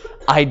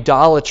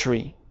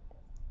 Idolatry,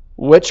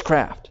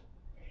 witchcraft,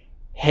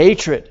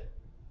 hatred,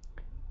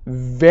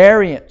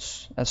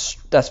 variance,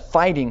 that's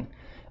fighting,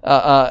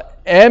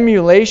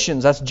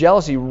 emulations, that's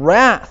jealousy,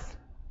 wrath,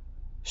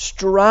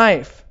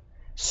 strife,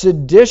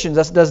 seditions,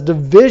 that's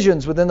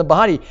divisions within the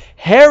body,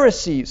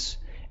 heresies,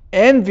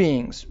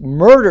 envyings,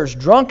 murders,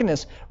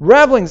 drunkenness,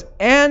 revelings,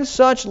 and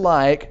such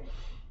like,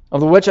 of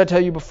the which I tell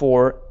you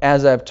before,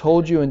 as I have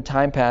told you in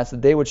time past,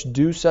 that they which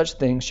do such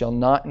things shall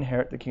not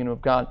inherit the kingdom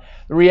of God.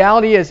 The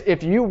reality is,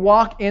 if you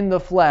walk in the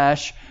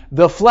flesh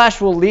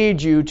will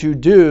lead you to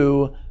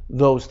do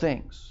those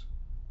things.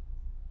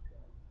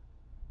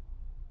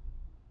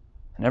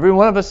 And every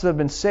one of us that have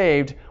been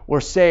saved,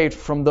 we're saved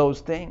from those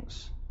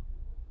things.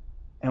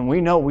 And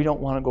we know we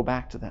don't want to go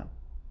back to them.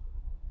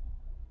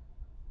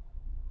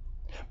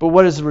 But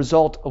what is the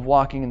result of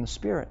walking in the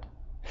Spirit?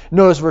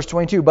 Notice verse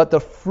 22, but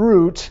the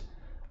fruit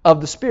of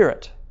the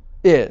Spirit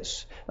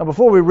is. Now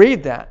before we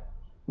read that,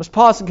 let's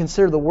pause and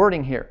consider the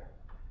wording here.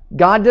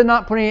 God did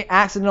not put any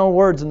accidental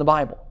words in the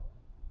Bible.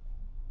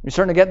 You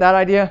starting to get that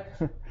idea?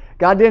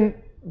 God didn't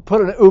put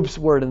an oops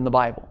word in the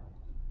Bible.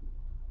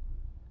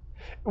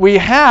 We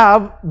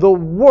have the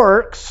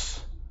works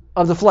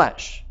of the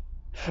flesh.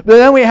 But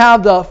then we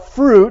have the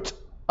fruit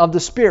of the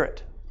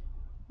Spirit.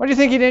 Why do you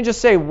think he didn't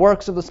just say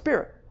works of the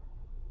Spirit?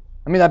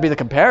 I mean, that'd be the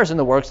comparison,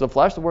 the works of the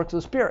flesh, the works of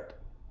the Spirit.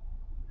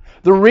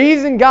 The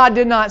reason God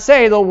did not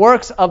say the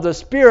works of the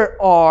Spirit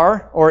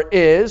are, or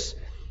is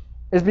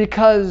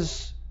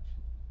because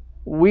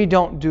we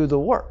don't do the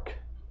work.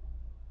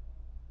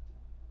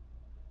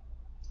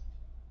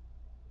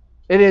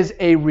 It is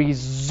a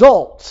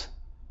result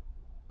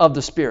of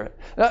the Spirit.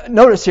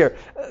 Notice here,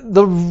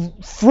 the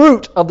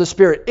fruit of the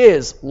Spirit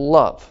is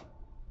love,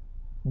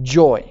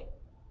 joy,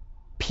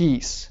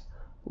 peace,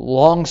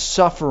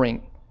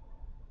 long-suffering,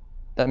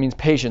 that means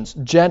patience,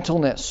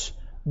 gentleness,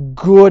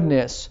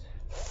 goodness,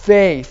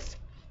 faith,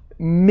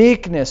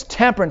 meekness,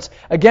 temperance.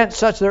 Against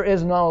such there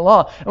is no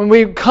law. And when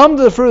we come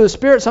to the fruit of the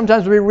Spirit,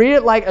 sometimes we read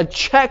it like a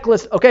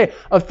checklist,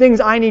 of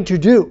things I need to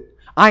do.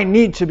 I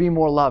need to be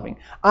more loving.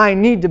 I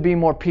need to be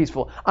more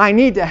peaceful. I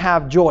need to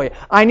have joy.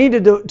 I need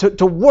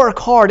to work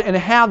hard and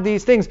have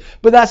these things.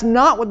 But that's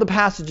not what the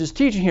passage is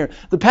teaching here.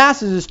 The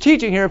passage is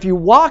teaching here, if you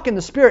walk in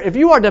the Spirit, if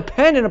you are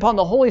dependent upon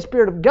the Holy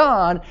Spirit of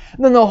God,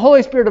 then the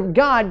Holy Spirit of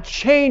God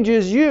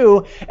changes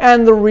you,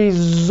 and the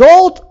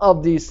result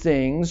of these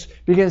things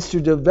begins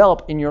to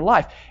develop in your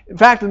life. In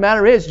fact, the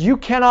matter is, you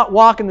cannot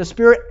walk in the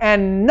Spirit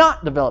and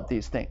not develop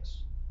these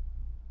things.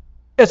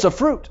 It's a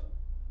fruit.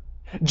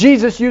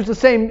 Jesus used the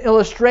same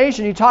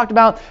illustration. He talked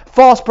about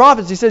false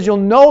prophets. He says, you'll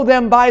know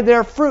them by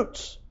their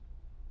fruits.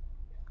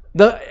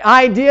 The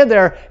idea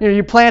there,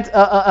 you plant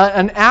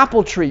an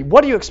apple tree.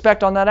 What do you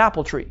expect on that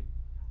apple tree?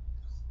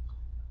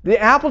 The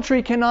apple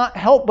tree cannot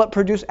help but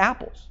produce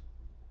apples.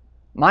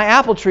 My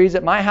apple trees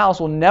at my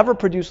house will never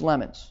produce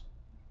lemons.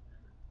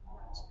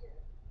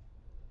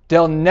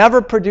 They'll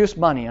never produce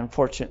money,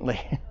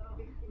 unfortunately.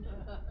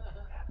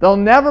 They'll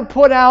never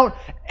put out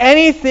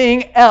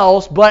anything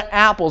else but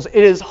apples.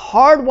 It is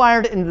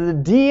hardwired into the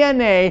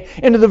DNA,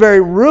 into the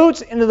very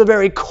roots, into the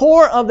very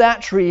core of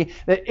that tree,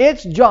 that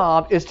its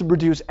job is to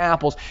produce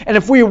apples. And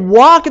if we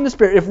walk in the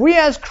Spirit, if we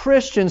as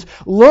Christians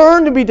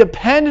learn to be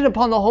dependent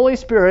upon the Holy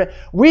Spirit,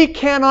 we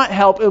cannot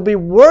help. It will be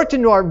worked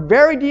into our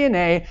very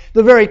DNA,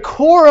 the very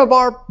core of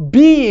our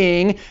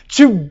being,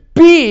 to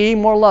be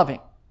more loving,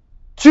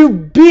 to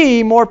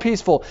be more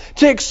peaceful,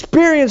 to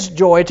experience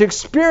joy, to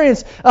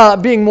experience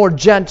being more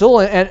gentle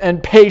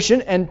and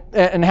patient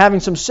and having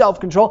some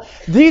self-control.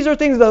 These are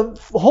things the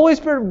Holy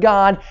Spirit of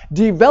God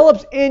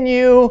develops in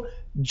you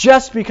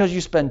just because you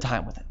spend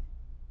time with Him.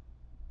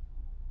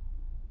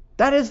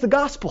 That is the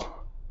gospel.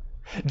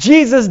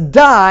 Jesus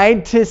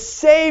died to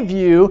save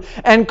you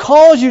and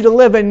calls you to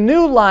live a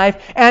new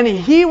life, and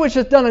He which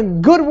has done a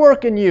good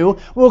work in you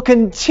will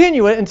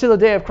continue it until the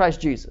day of Christ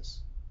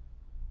Jesus.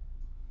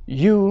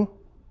 You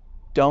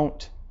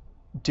don't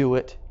do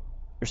it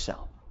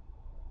yourself.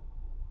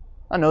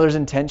 I know there's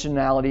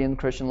intentionality in the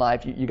Christian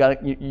life.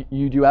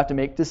 You do have to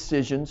make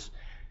decisions.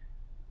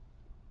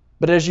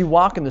 But as you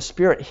walk in the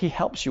Spirit, He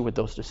helps you with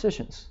those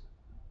decisions.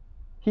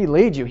 He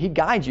leads you. He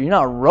guides you. You're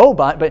not a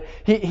robot, but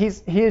He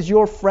is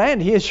your friend.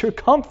 He is your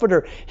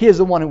comforter. He is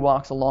the one who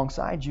walks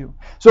alongside you.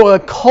 So a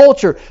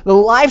culture, the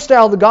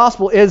lifestyle of the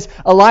gospel is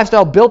a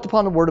lifestyle built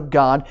upon the Word of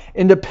God,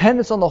 in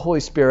dependence on the Holy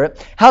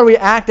Spirit. How do we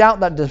act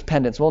out that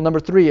dependence? Well, number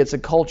 3, it's a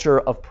culture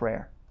of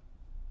prayer.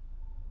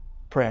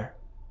 Prayer.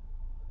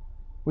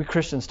 We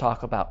Christians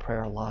talk about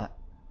prayer a lot.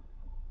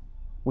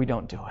 We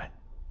don't do it.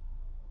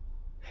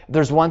 If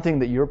there's one thing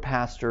that your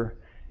pastor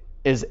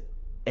is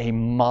a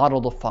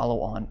model to follow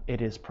on, it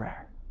is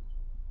prayer.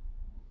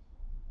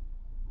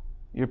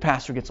 Your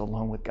pastor gets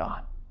alone with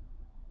God.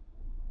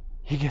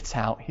 He gets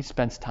out. He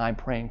spends time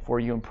praying for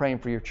you and praying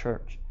for your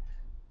church.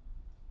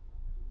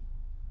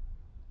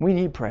 We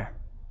need prayer.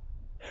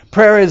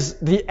 Prayer is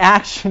the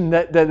action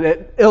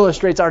that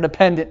illustrates our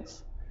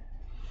dependence.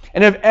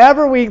 And if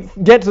ever we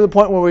get to the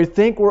point where we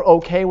think we're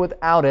okay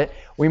without it,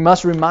 we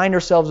must remind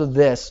ourselves of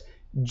this.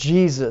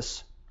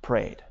 Jesus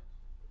prayed.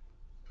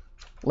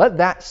 Let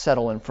that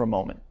settle in for a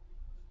moment.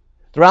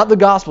 Throughout the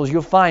Gospels,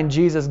 you'll find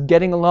Jesus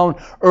getting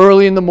alone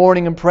early in the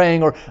morning and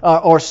praying,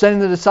 or sending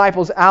the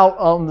disciples out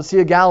on the Sea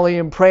of Galilee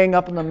and praying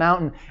up in the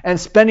mountain, and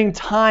spending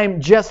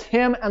time just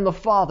Him and the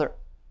Father.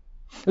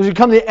 As we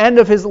come to the end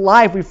of His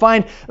life, we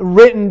find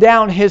written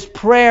down His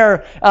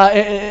prayer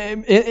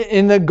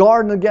in the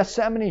Garden of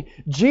Gethsemane.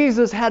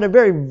 Jesus had a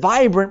very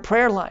vibrant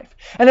prayer life.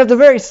 And if the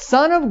very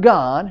Son of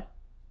God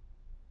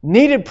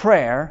needed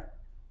prayer,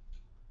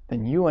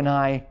 then you and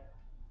I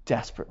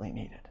desperately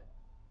need it.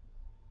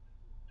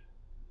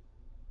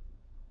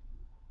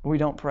 But we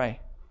don't pray.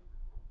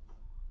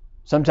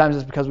 Sometimes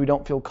it's because we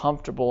don't feel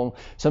comfortable.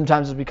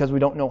 Sometimes it's because we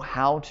don't know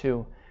how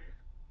to.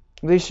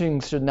 These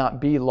things should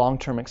not be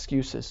long-term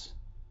excuses.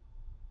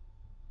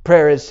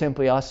 Prayer is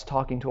simply us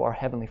talking to our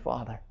Heavenly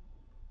Father.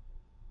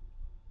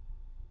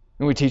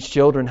 And we teach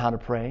children how to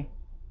pray.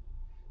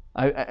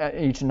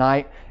 Each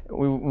night,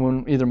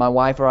 when either my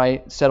wife or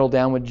I settle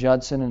down with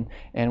Judson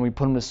and we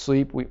put him to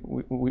sleep,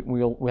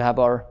 we have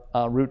our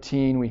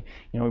routine. We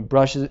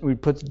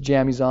put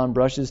jammies on,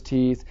 brush his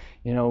teeth,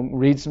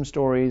 read some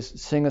stories,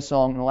 sing a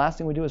song, and the last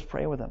thing we do is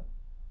pray with him.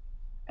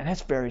 And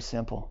it's very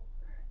simple.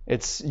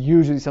 It's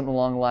usually something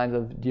along the lines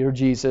of, "Dear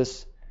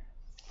Jesus,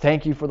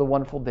 thank you for the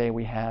wonderful day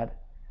we had.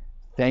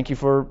 Thank you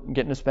for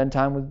getting to spend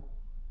time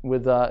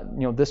with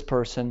this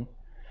person.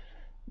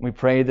 We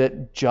pray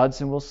that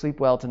Judson will sleep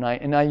well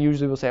tonight." And I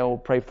usually will say, "Oh, we'll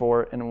pray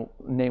for it," and we'll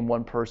name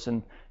one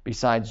person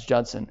besides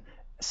Judson.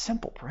 A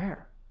simple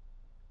prayer.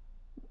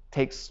 It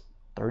takes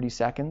 30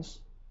 seconds.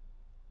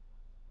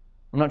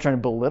 I'm not trying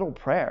to belittle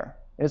prayer.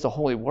 It is a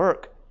holy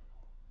work.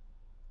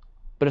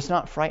 But it's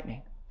not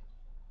frightening.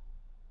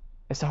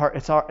 It's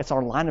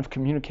our line of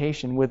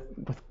communication with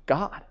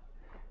God.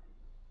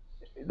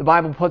 The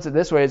Bible puts it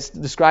this way. It's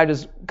described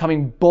as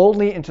coming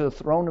boldly into the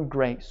throne of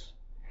grace.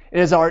 It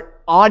is our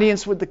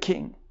audience with the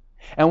King.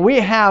 And we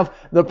have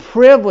the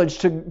privilege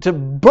to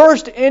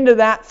burst into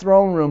that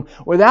throne room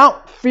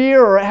without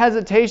fear or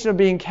hesitation of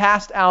being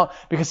cast out,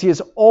 because He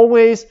is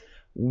always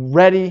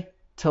ready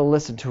to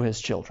listen to His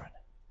children.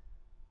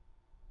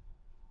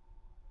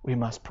 We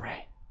must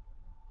pray.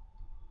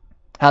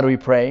 How do we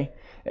pray?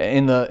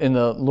 In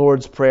the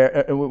Lord's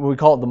Prayer, we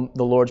call it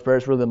the Lord's Prayer.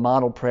 It's really the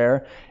model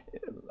prayer.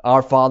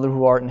 Our Father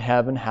who art in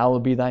heaven,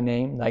 hallowed be thy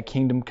name. Thy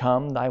kingdom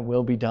come, thy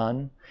will be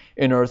done,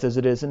 in earth as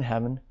it is in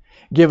heaven.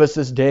 Give us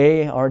this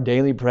day our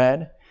daily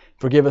bread.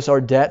 Forgive us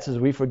our debts as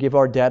we forgive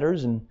our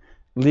debtors. And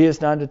lead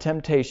us not into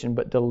temptation,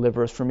 but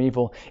deliver us from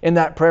evil. In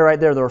that prayer right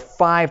there are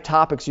 5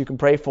 topics you can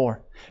pray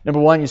for. Number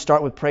 1, you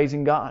start with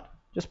praising God.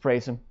 Just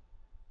praise Him.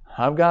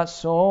 I've got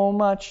so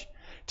much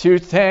to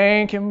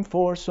thank Him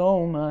for,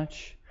 so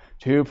much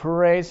to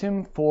praise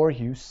Him for,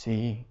 you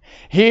see.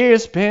 He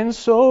has been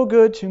so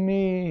good to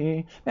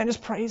me. Man,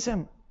 just praise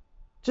Him.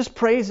 Just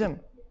praise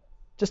Him.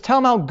 Just tell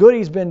Him how good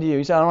He's been to you.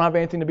 You say, "I don't have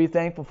anything to be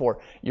thankful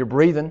for." You're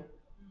breathing.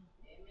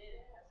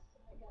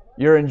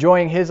 You're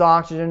enjoying His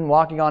oxygen,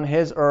 walking on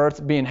His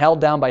earth, being held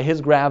down by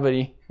His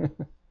gravity.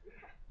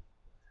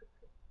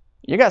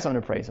 You got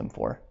something to praise Him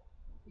for.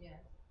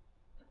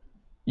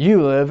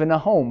 You live in a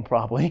home,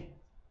 probably.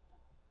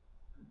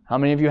 How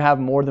many of you have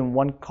more than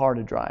one car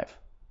to drive?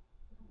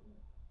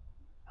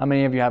 How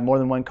many of you have more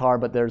than one car,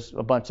 but there's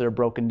a bunch that are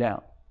broken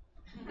down?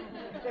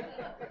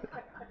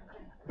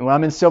 When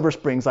I'm in Silver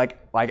Springs, like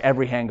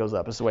every hand goes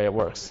up. It's the way it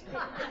works.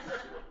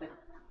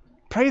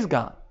 Praise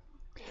God.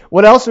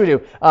 What else do we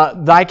do?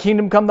 Thy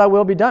kingdom come, thy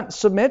will be done.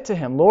 Submit to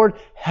Him. Lord,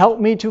 help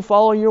me to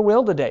follow your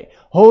will today.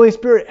 Holy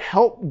Spirit,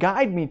 help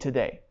guide me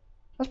today.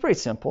 That's pretty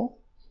simple.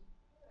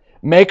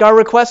 Make our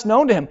requests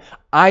known to Him.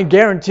 I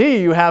guarantee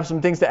you have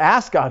some things to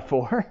ask God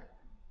for.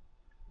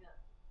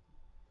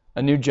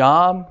 A new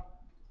job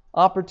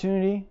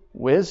opportunity,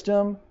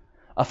 wisdom,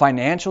 a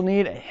financial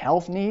need, a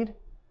health need,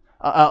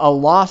 a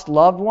lost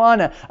loved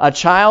one, a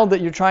child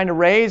that you're trying to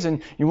raise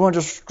and you want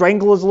to just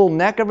strangle his little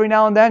neck every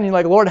now and then. And you're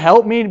like, "Lord,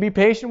 help me to be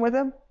patient with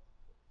him."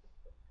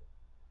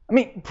 I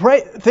mean,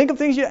 pray. Think of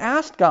things you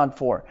asked God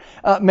for.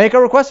 Make a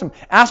request to Him.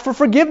 Ask for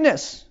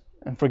forgiveness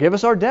and forgive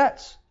us our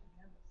debts.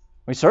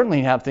 We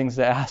certainly have things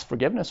to ask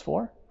forgiveness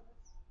for.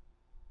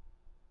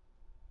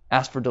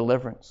 Ask for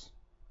deliverance.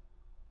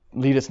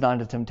 Lead us not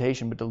into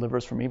temptation, but deliver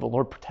us from evil.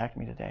 Lord, protect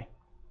me today.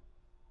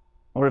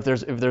 Or if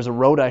there's a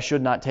road I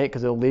should not take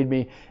because it'll lead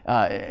me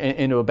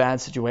into a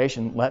bad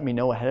situation, let me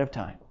know ahead of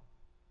time.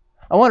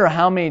 I wonder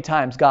how many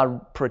times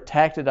God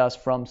protected us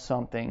from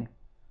something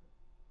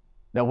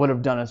that would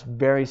have done us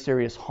very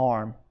serious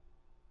harm.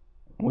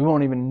 We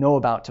won't even know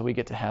about till we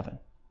get to heaven.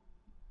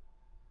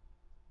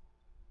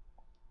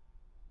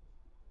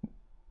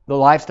 The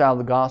lifestyle of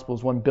the gospel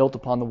is one built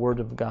upon the Word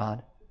of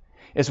God.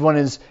 It's one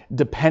that is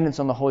dependence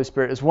on the Holy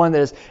Spirit. It's one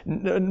that is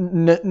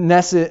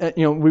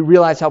we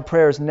realize how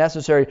prayer is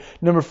necessary.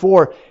 Number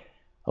 4,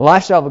 a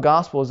lifestyle of the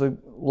gospel is a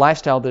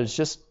lifestyle that is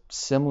just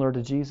similar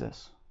to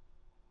Jesus.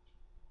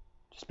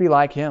 Just be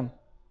like Him.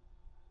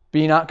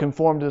 Be not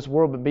conformed to this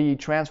world, but be ye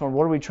transformed.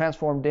 What are we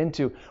transformed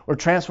into? We're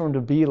transformed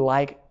to be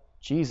like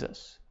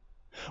Jesus.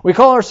 We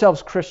call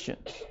ourselves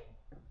Christians.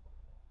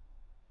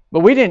 But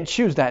we didn't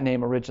choose that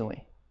name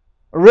originally.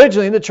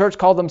 Originally, the church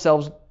called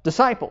themselves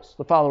disciples,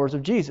 the followers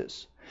of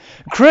Jesus.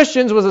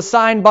 Christians was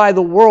assigned by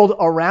the world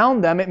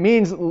around them. It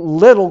means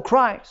little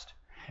Christ.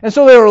 And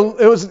so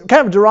it was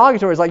kind of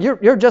derogatory. It's like,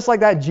 you're just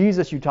like that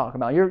Jesus you talk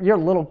about. You're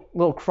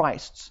little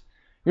Christs.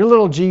 You're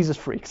little Jesus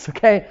freaks,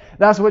 okay?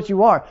 That's what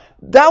you are.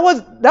 That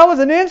was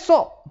an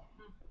insult.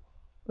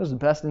 It was the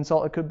best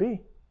insult it could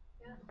be.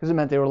 Because it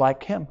meant they were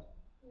like Him.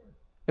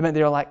 It meant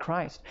they were like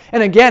Christ.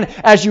 And again,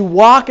 as you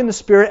walk in the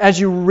Spirit, as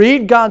you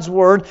read God's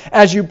Word,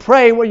 as you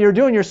pray, what you're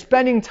doing, you're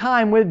spending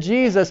time with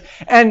Jesus.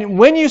 And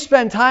when you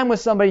spend time with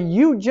somebody,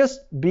 you just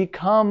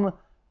become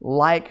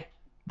like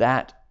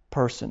that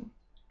person.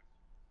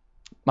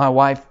 My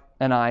wife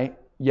and I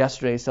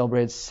yesterday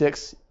celebrated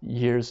 6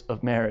 years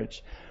of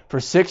marriage. For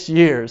 6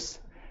 years,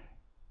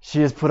 she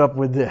has put up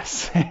with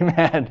this.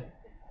 Amen.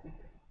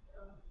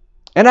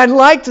 And I'd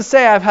like to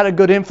say I've had a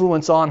good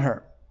influence on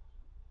her.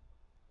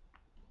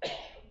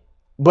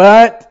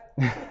 But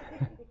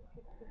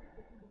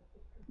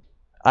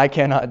I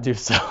cannot do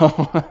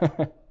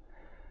so.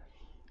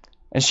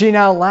 And she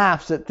now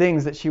laughs at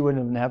things that she would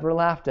have never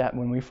laughed at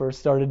when we first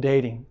started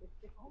dating.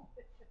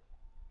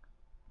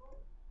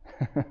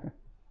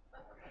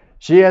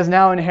 She has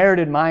now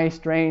inherited my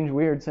strange,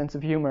 weird sense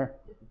of humor.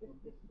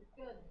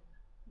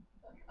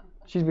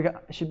 She's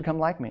become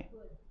like me.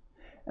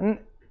 And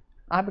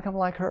I've become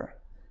like her.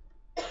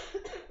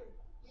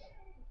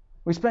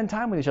 We spend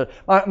time with each other.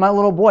 My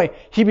little boy,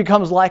 he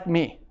becomes like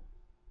me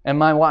and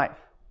my wife.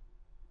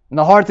 And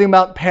the hard thing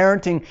about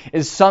parenting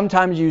is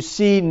sometimes you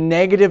see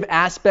negative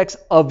aspects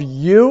of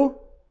you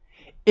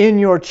in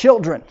your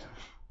children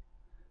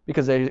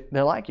because they're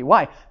like you.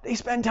 Why? They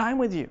spend time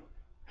with you.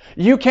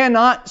 You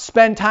cannot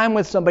spend time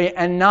with somebody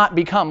and not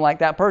become like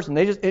that person.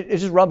 It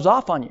just rubs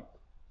off on you.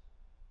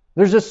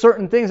 There's just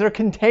certain things that are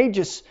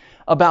contagious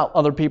about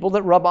other people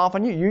that rub off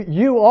on you.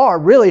 You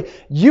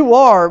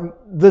are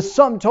the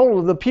sum total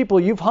of the people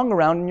you've hung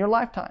around in your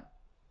lifetime.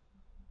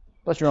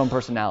 Plus your own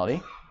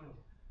personality.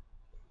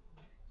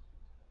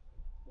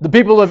 The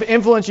people who have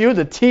influenced you,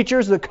 the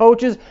teachers, the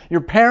coaches,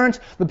 your parents,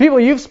 the people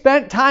you've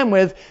spent time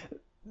with,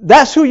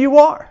 that's who you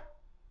are.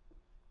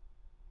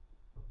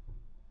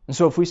 And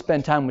so if we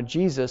spend time with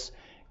Jesus,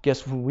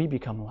 guess who we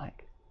become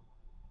like?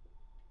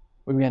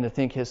 We begin to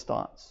think His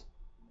thoughts.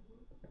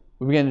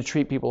 We begin to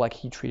treat people like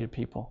He treated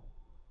people.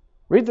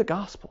 Read the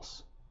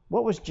Gospels.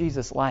 What was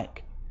Jesus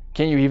like?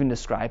 Can you even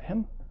describe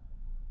Him?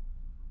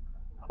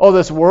 Oh,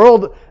 this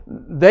world,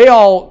 they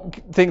all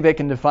think they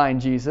can define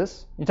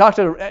Jesus. You talk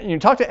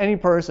to any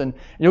person,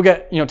 you'll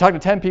get, talk to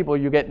 10 people,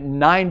 you get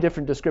 9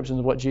 different descriptions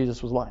of what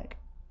Jesus was like.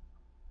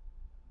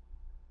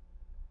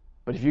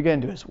 But if you get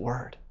into His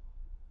Word,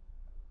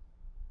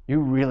 you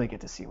really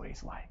get to see what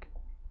He's like.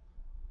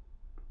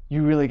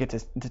 You really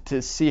get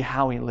to see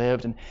how He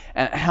lived and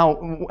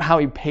how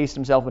He paced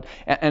Himself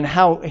and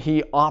how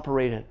He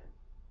operated.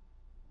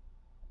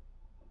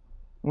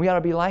 We ought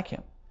to be like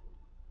Him.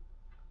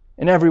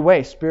 In every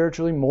way,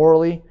 spiritually,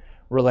 morally,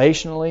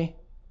 relationally.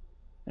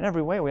 In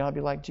every way, we ought to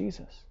be like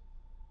Jesus.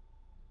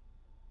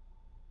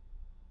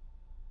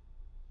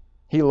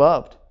 He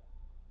loved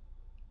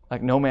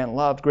like no man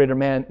loved. Greater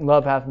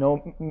love hath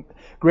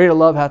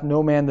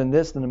no man than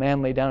this, than a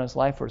man lay down his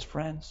life for his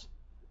friends.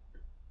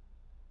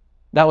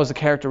 That was a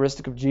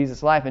characteristic of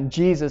Jesus' life. And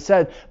Jesus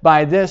said,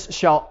 by this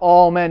shall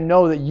all men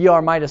know that ye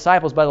are my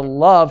disciples, by the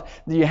love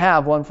that you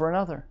have one for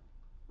another.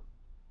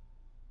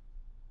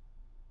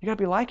 You got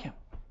to be like Him.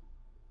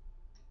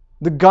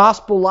 The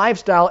gospel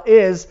lifestyle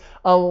is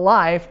a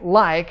life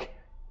like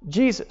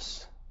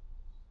Jesus.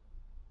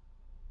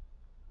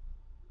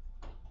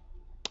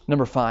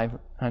 Number 5,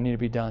 I need to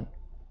be done.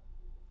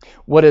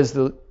 What is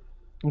the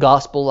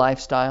gospel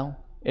lifestyle?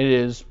 It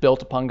is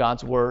built upon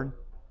God's Word.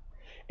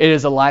 It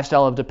is a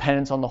lifestyle of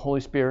dependence on the Holy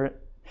Spirit.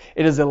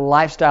 It is a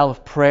lifestyle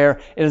of prayer.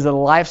 It is a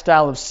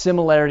lifestyle of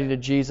similarity to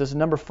Jesus. And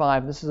number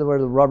 5, this is where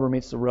the rubber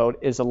meets the road,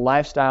 is a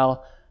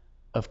lifestyle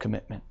of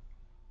commitment.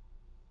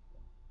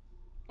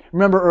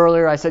 Remember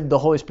earlier I said the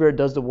Holy Spirit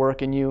does the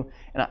work in you,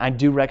 and I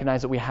do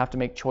recognize that we have to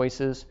make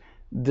choices.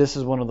 This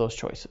is one of those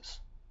choices.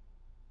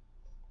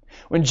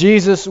 When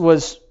Jesus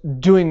was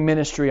doing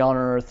ministry on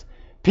earth,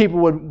 people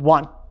would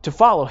want to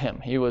follow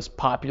Him. He was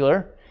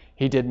popular.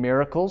 He did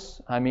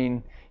miracles. I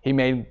mean, He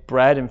made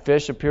bread and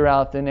fish appear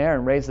out of thin air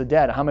and raise the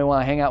dead. How many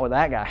want to hang out with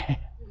that guy?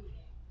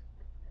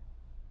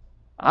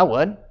 I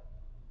would.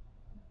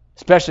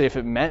 Especially if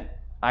it meant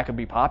I could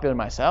be popular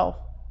myself.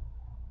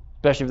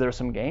 Especially if there was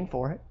some gain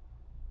for it.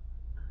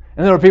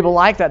 And there were people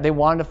like that. They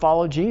wanted to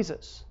follow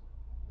Jesus.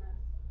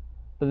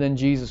 But then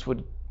Jesus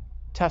would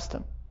test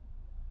them.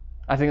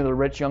 I think of the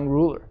rich young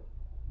ruler.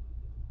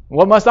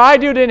 What must I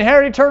do to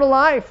inherit eternal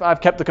life? I've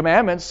kept the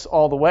commandments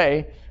all the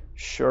way.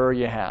 Sure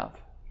you have.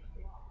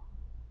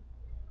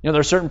 There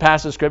are certain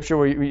passages of Scripture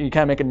where you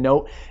kind of make a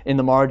note in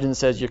the margin that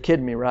says, you're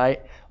kidding me,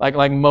 right?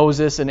 Like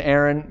Moses and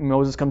Aaron.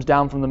 Moses comes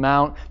down from the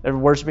mount. They're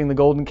worshiping the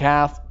golden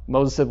calf.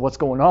 Moses said, what's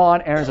going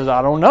on? Aaron says,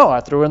 I don't know. I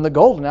threw in the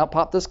gold and out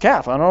popped this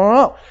calf. I don't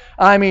know.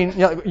 I mean,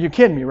 you're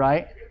kidding me,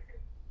 right?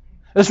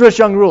 This rich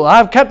young ruler.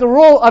 I've kept the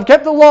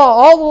law,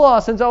 all the law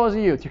since I was a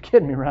youth. You're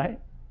kidding me, right?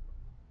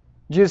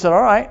 Jesus said,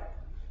 all right,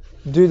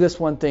 do this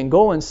one thing.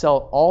 Go and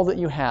sell all that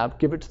you have,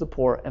 give it to the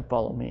poor, and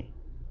follow me.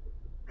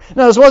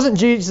 Now, this wasn't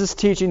Jesus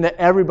teaching that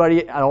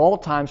everybody at all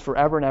times,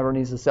 forever and ever,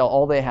 needs to sell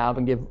all they have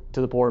and give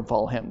to the poor and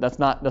follow him. That's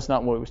not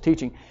what he was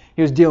teaching.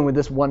 He was dealing with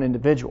this one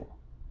individual.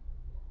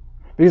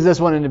 Because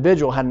this one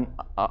individual had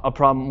a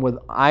problem with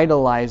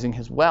idolizing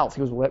his wealth.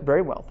 He was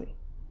very wealthy.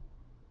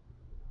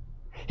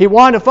 He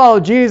wanted to follow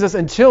Jesus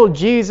until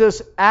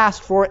Jesus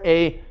asked for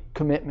a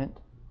commitment.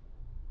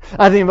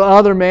 I think of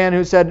another man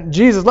who said,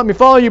 Jesus, let me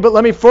follow you, but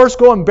let me first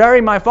go and bury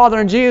my father.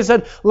 And Jesus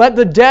said, let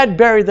the dead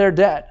bury their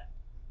dead,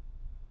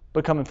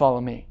 but come and follow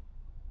me.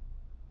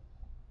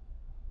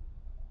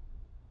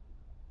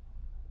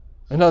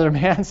 Another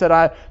man said,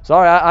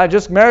 I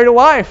just married a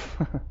wife.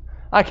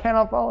 I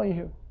cannot follow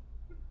you.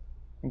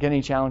 Again,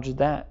 he challenges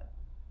that.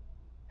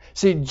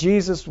 See,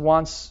 Jesus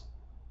wants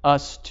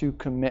us to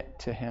commit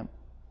to him.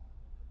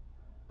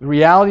 The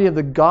reality of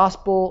the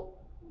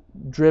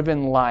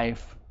gospel-driven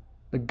life,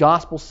 the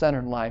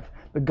gospel-centered life,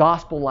 the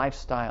gospel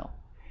lifestyle,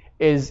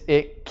 is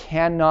it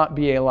cannot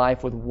be a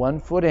life with one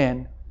foot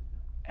in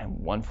and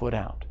one foot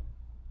out.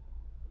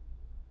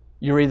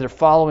 You're either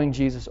following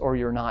Jesus or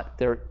you're not.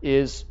 There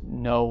is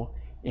no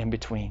in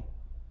between.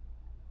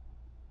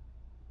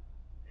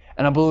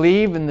 And I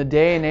believe in the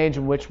day and age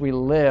in which we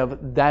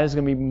live, that is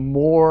going to be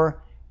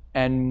more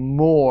and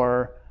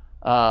more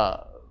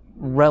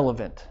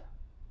relevant.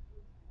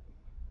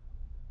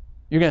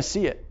 You're going to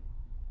see it.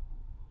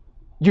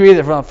 You're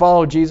either going to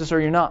follow Jesus or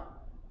you're not.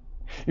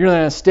 You're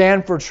going to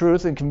stand for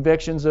truth and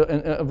convictions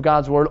of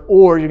God's Word,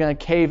 or you're going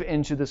to cave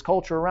into this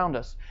culture around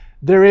us.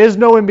 There is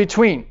no in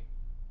between.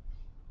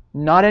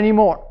 Not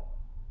anymore.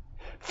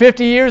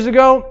 50 years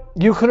ago,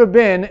 you could have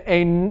been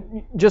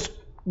a just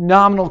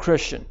nominal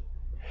Christian.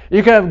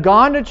 You could have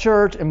gone to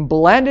church and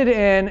blended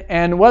in,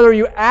 and whether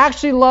you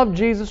actually loved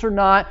Jesus or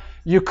not,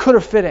 you could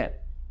have fit in.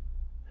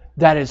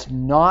 That is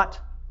not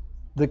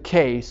the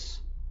case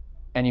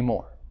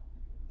anymore.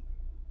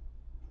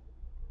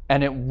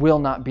 And it will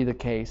not be the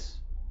case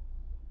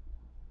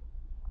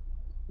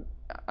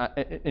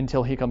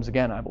until he comes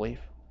again, I believe.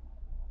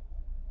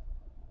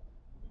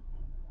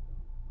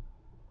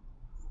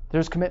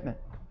 There's commitment.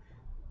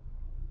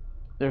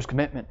 There's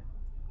commitment.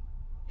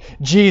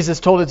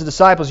 Jesus told his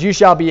disciples, you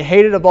shall be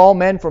hated of all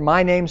men for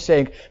my name's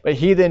sake, but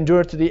he that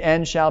endureth to the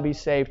end shall be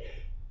saved.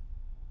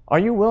 Are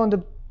you willing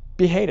to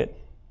be hated?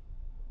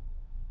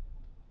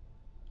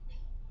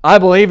 I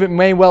believe it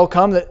may well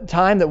come the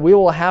time that we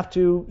will have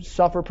to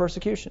suffer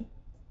persecution.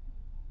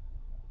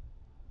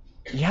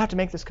 You have to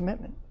make this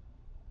commitment.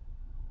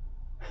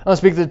 I'll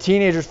speak to the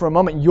teenagers for a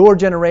moment. Your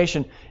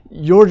generation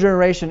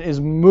is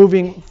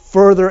moving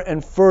further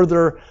and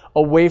further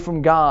away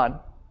from God.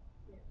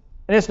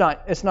 And it's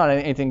not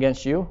anything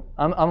against you.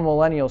 I'm a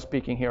millennial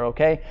speaking here,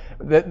 okay?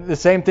 The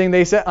same thing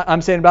they said,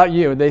 I'm saying about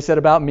you, they said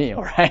about me,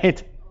 all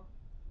right?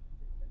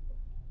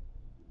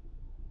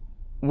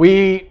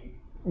 We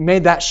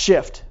made that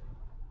shift.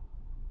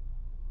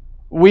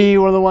 We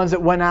were the ones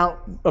that went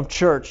out of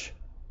church.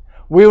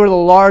 We were the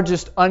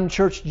largest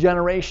unchurched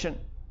generation.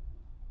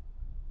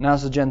 Now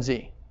it's the Gen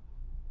Z.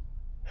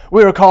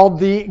 We were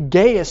called the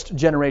gayest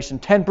generation.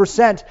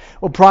 10%,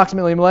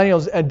 approximately,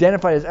 millennials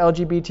identified as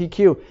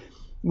LGBTQ.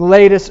 The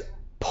latest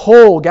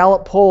poll,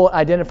 Gallup poll,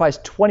 identifies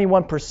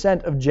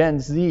 21% of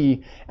Gen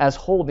Z as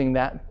holding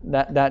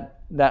that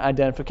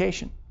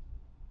identification.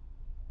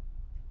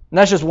 And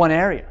that's just one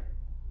area.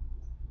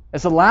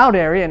 It's a loud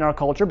area in our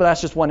culture, but that's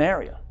just one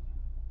area.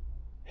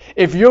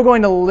 If you're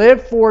going to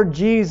live for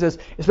Jesus,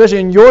 especially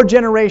in your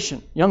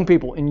generation, young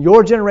people, in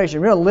your generation,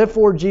 if you're going to live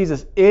for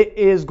Jesus, it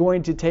is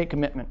going to take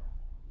commitment.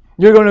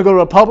 You're going to go to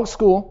a public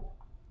school,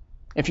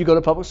 if you go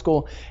to public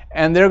school,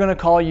 and they're going to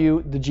call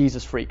you the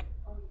Jesus freak.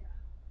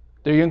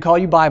 They're going to call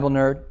you Bible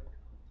nerd.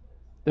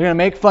 They're going to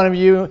make fun of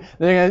you.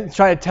 They're going to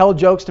try to tell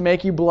jokes to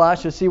make you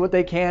blush, to see what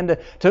they can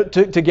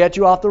to get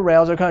you off the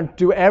rails. They're going to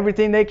do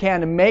everything they can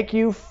to make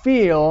you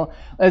feel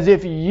as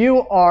if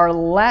you are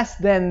less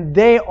than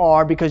they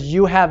are because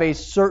you have a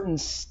certain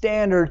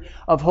standard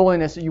of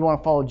holiness that you want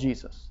to follow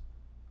Jesus.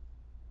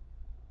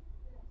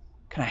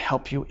 Can I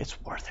help you?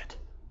 It's worth it.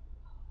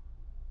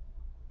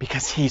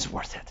 Because He's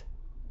worth it.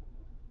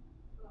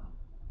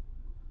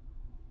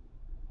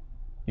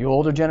 You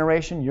older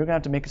generation, you're going to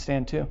have to make a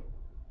stand too.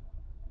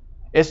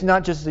 It's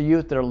not just the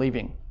youth that are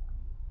leaving.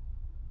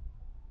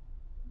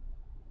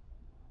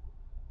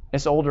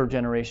 It's the older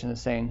generation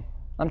that's saying,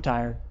 I'm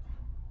tired.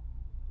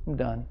 I'm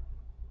done.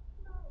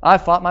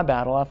 I've fought my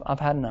battle. I've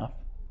had enough.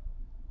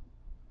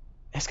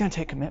 It's going to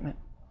take commitment.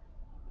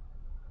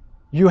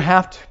 You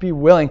have to be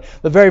willing.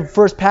 The very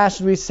first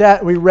passage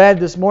we read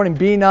this morning,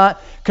 be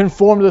not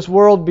conformed to this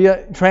world, be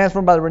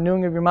transformed by the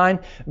renewing of your mind.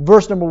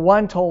 Verse number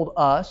 1 told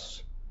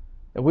us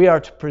that we are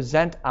to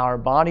present our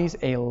bodies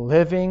a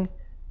living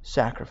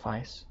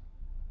sacrifice.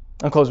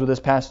 I'll close with this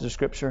passage of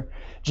Scripture.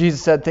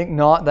 Jesus said, think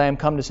not that I am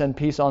come to send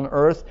peace on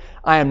earth.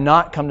 I am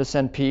not come to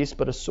send peace,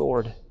 but a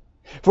sword.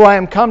 For I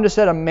am come to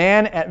set a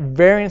man at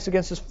variance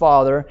against his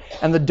father,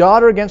 and the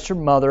daughter against her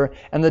mother,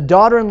 and the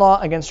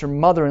daughter-in-law against her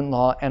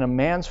mother-in-law, and a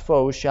man's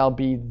foes shall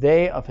be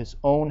they of his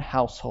own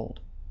household.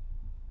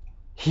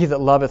 He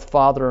that loveth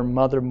father or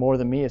mother more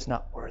than me is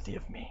not worthy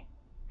of me.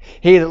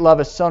 He that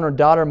loveth son or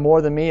daughter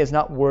more than me is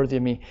not worthy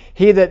of me.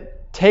 He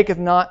that taketh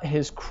not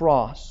his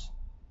cross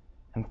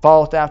and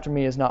followeth after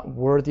me is not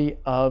worthy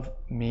of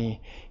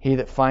me. He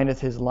that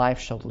findeth his life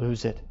shall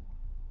lose it,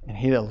 and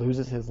he that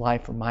loseth his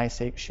life for my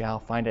sake shall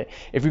find it.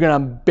 If you're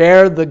going to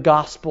bear the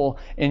gospel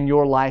in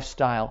your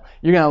lifestyle,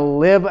 you're going to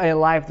live a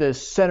life that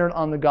is centered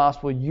on the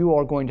gospel, you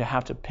are going to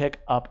have to pick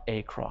up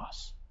a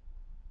cross.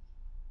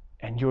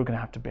 And you're going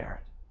to have to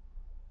bear it.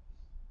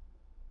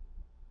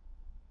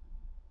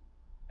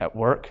 At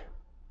work,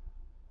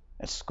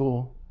 at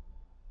school,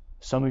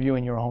 some of you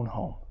in your own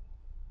home.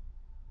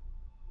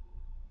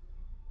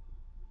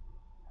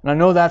 And I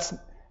know that's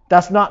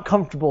not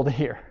comfortable to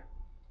hear.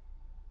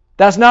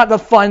 That's not the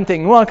fun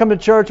thing. We want to come to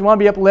church, we want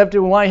to be uplifted,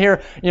 we want to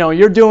hear,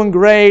 you're doing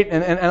great,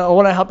 and I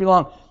want to help you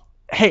along.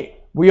 Hey,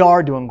 we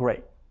are doing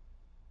great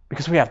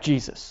because we have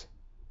Jesus.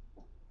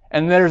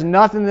 And there's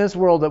nothing in this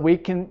world that we're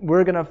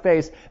going to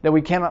face that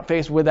we cannot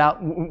face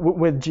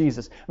with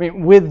Jesus. I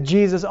mean, with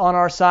Jesus on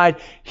our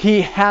side,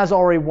 He has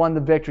already won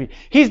the victory.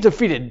 He's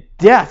defeated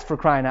death, for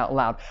crying out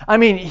loud. I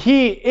mean,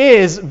 He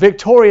is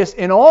victorious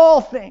in all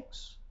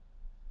things.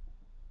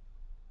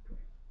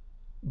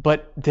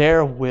 But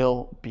there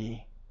will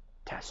be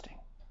testing.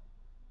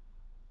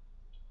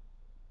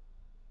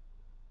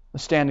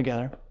 Let's stand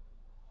together.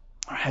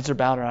 Our heads are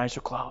bowed, our eyes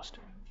are closed.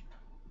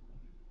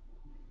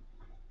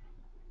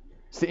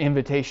 It's the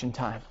invitation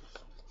time.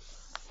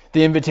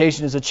 The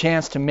invitation is a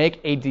chance to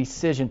make a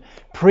decision.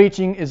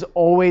 Preaching is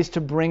always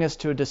to bring us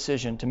to a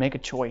decision, to make a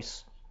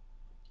choice.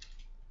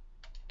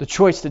 The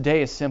choice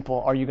today is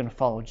simple. Are you going to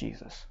follow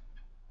Jesus?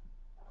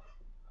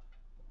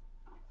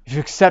 If you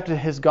accepted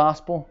His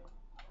gospel,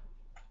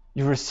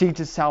 you received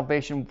His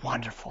salvation,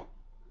 wonderful.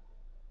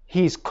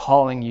 He's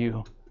calling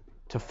you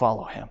to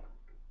follow Him.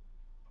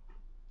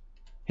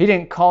 He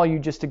didn't call you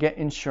just to get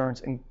insurance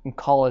and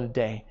call it a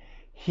day.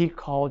 He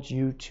called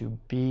you to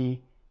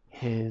be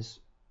His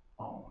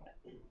own.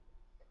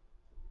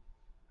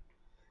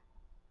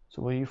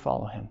 So will you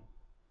follow Him?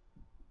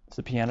 As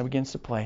the piano begins to play,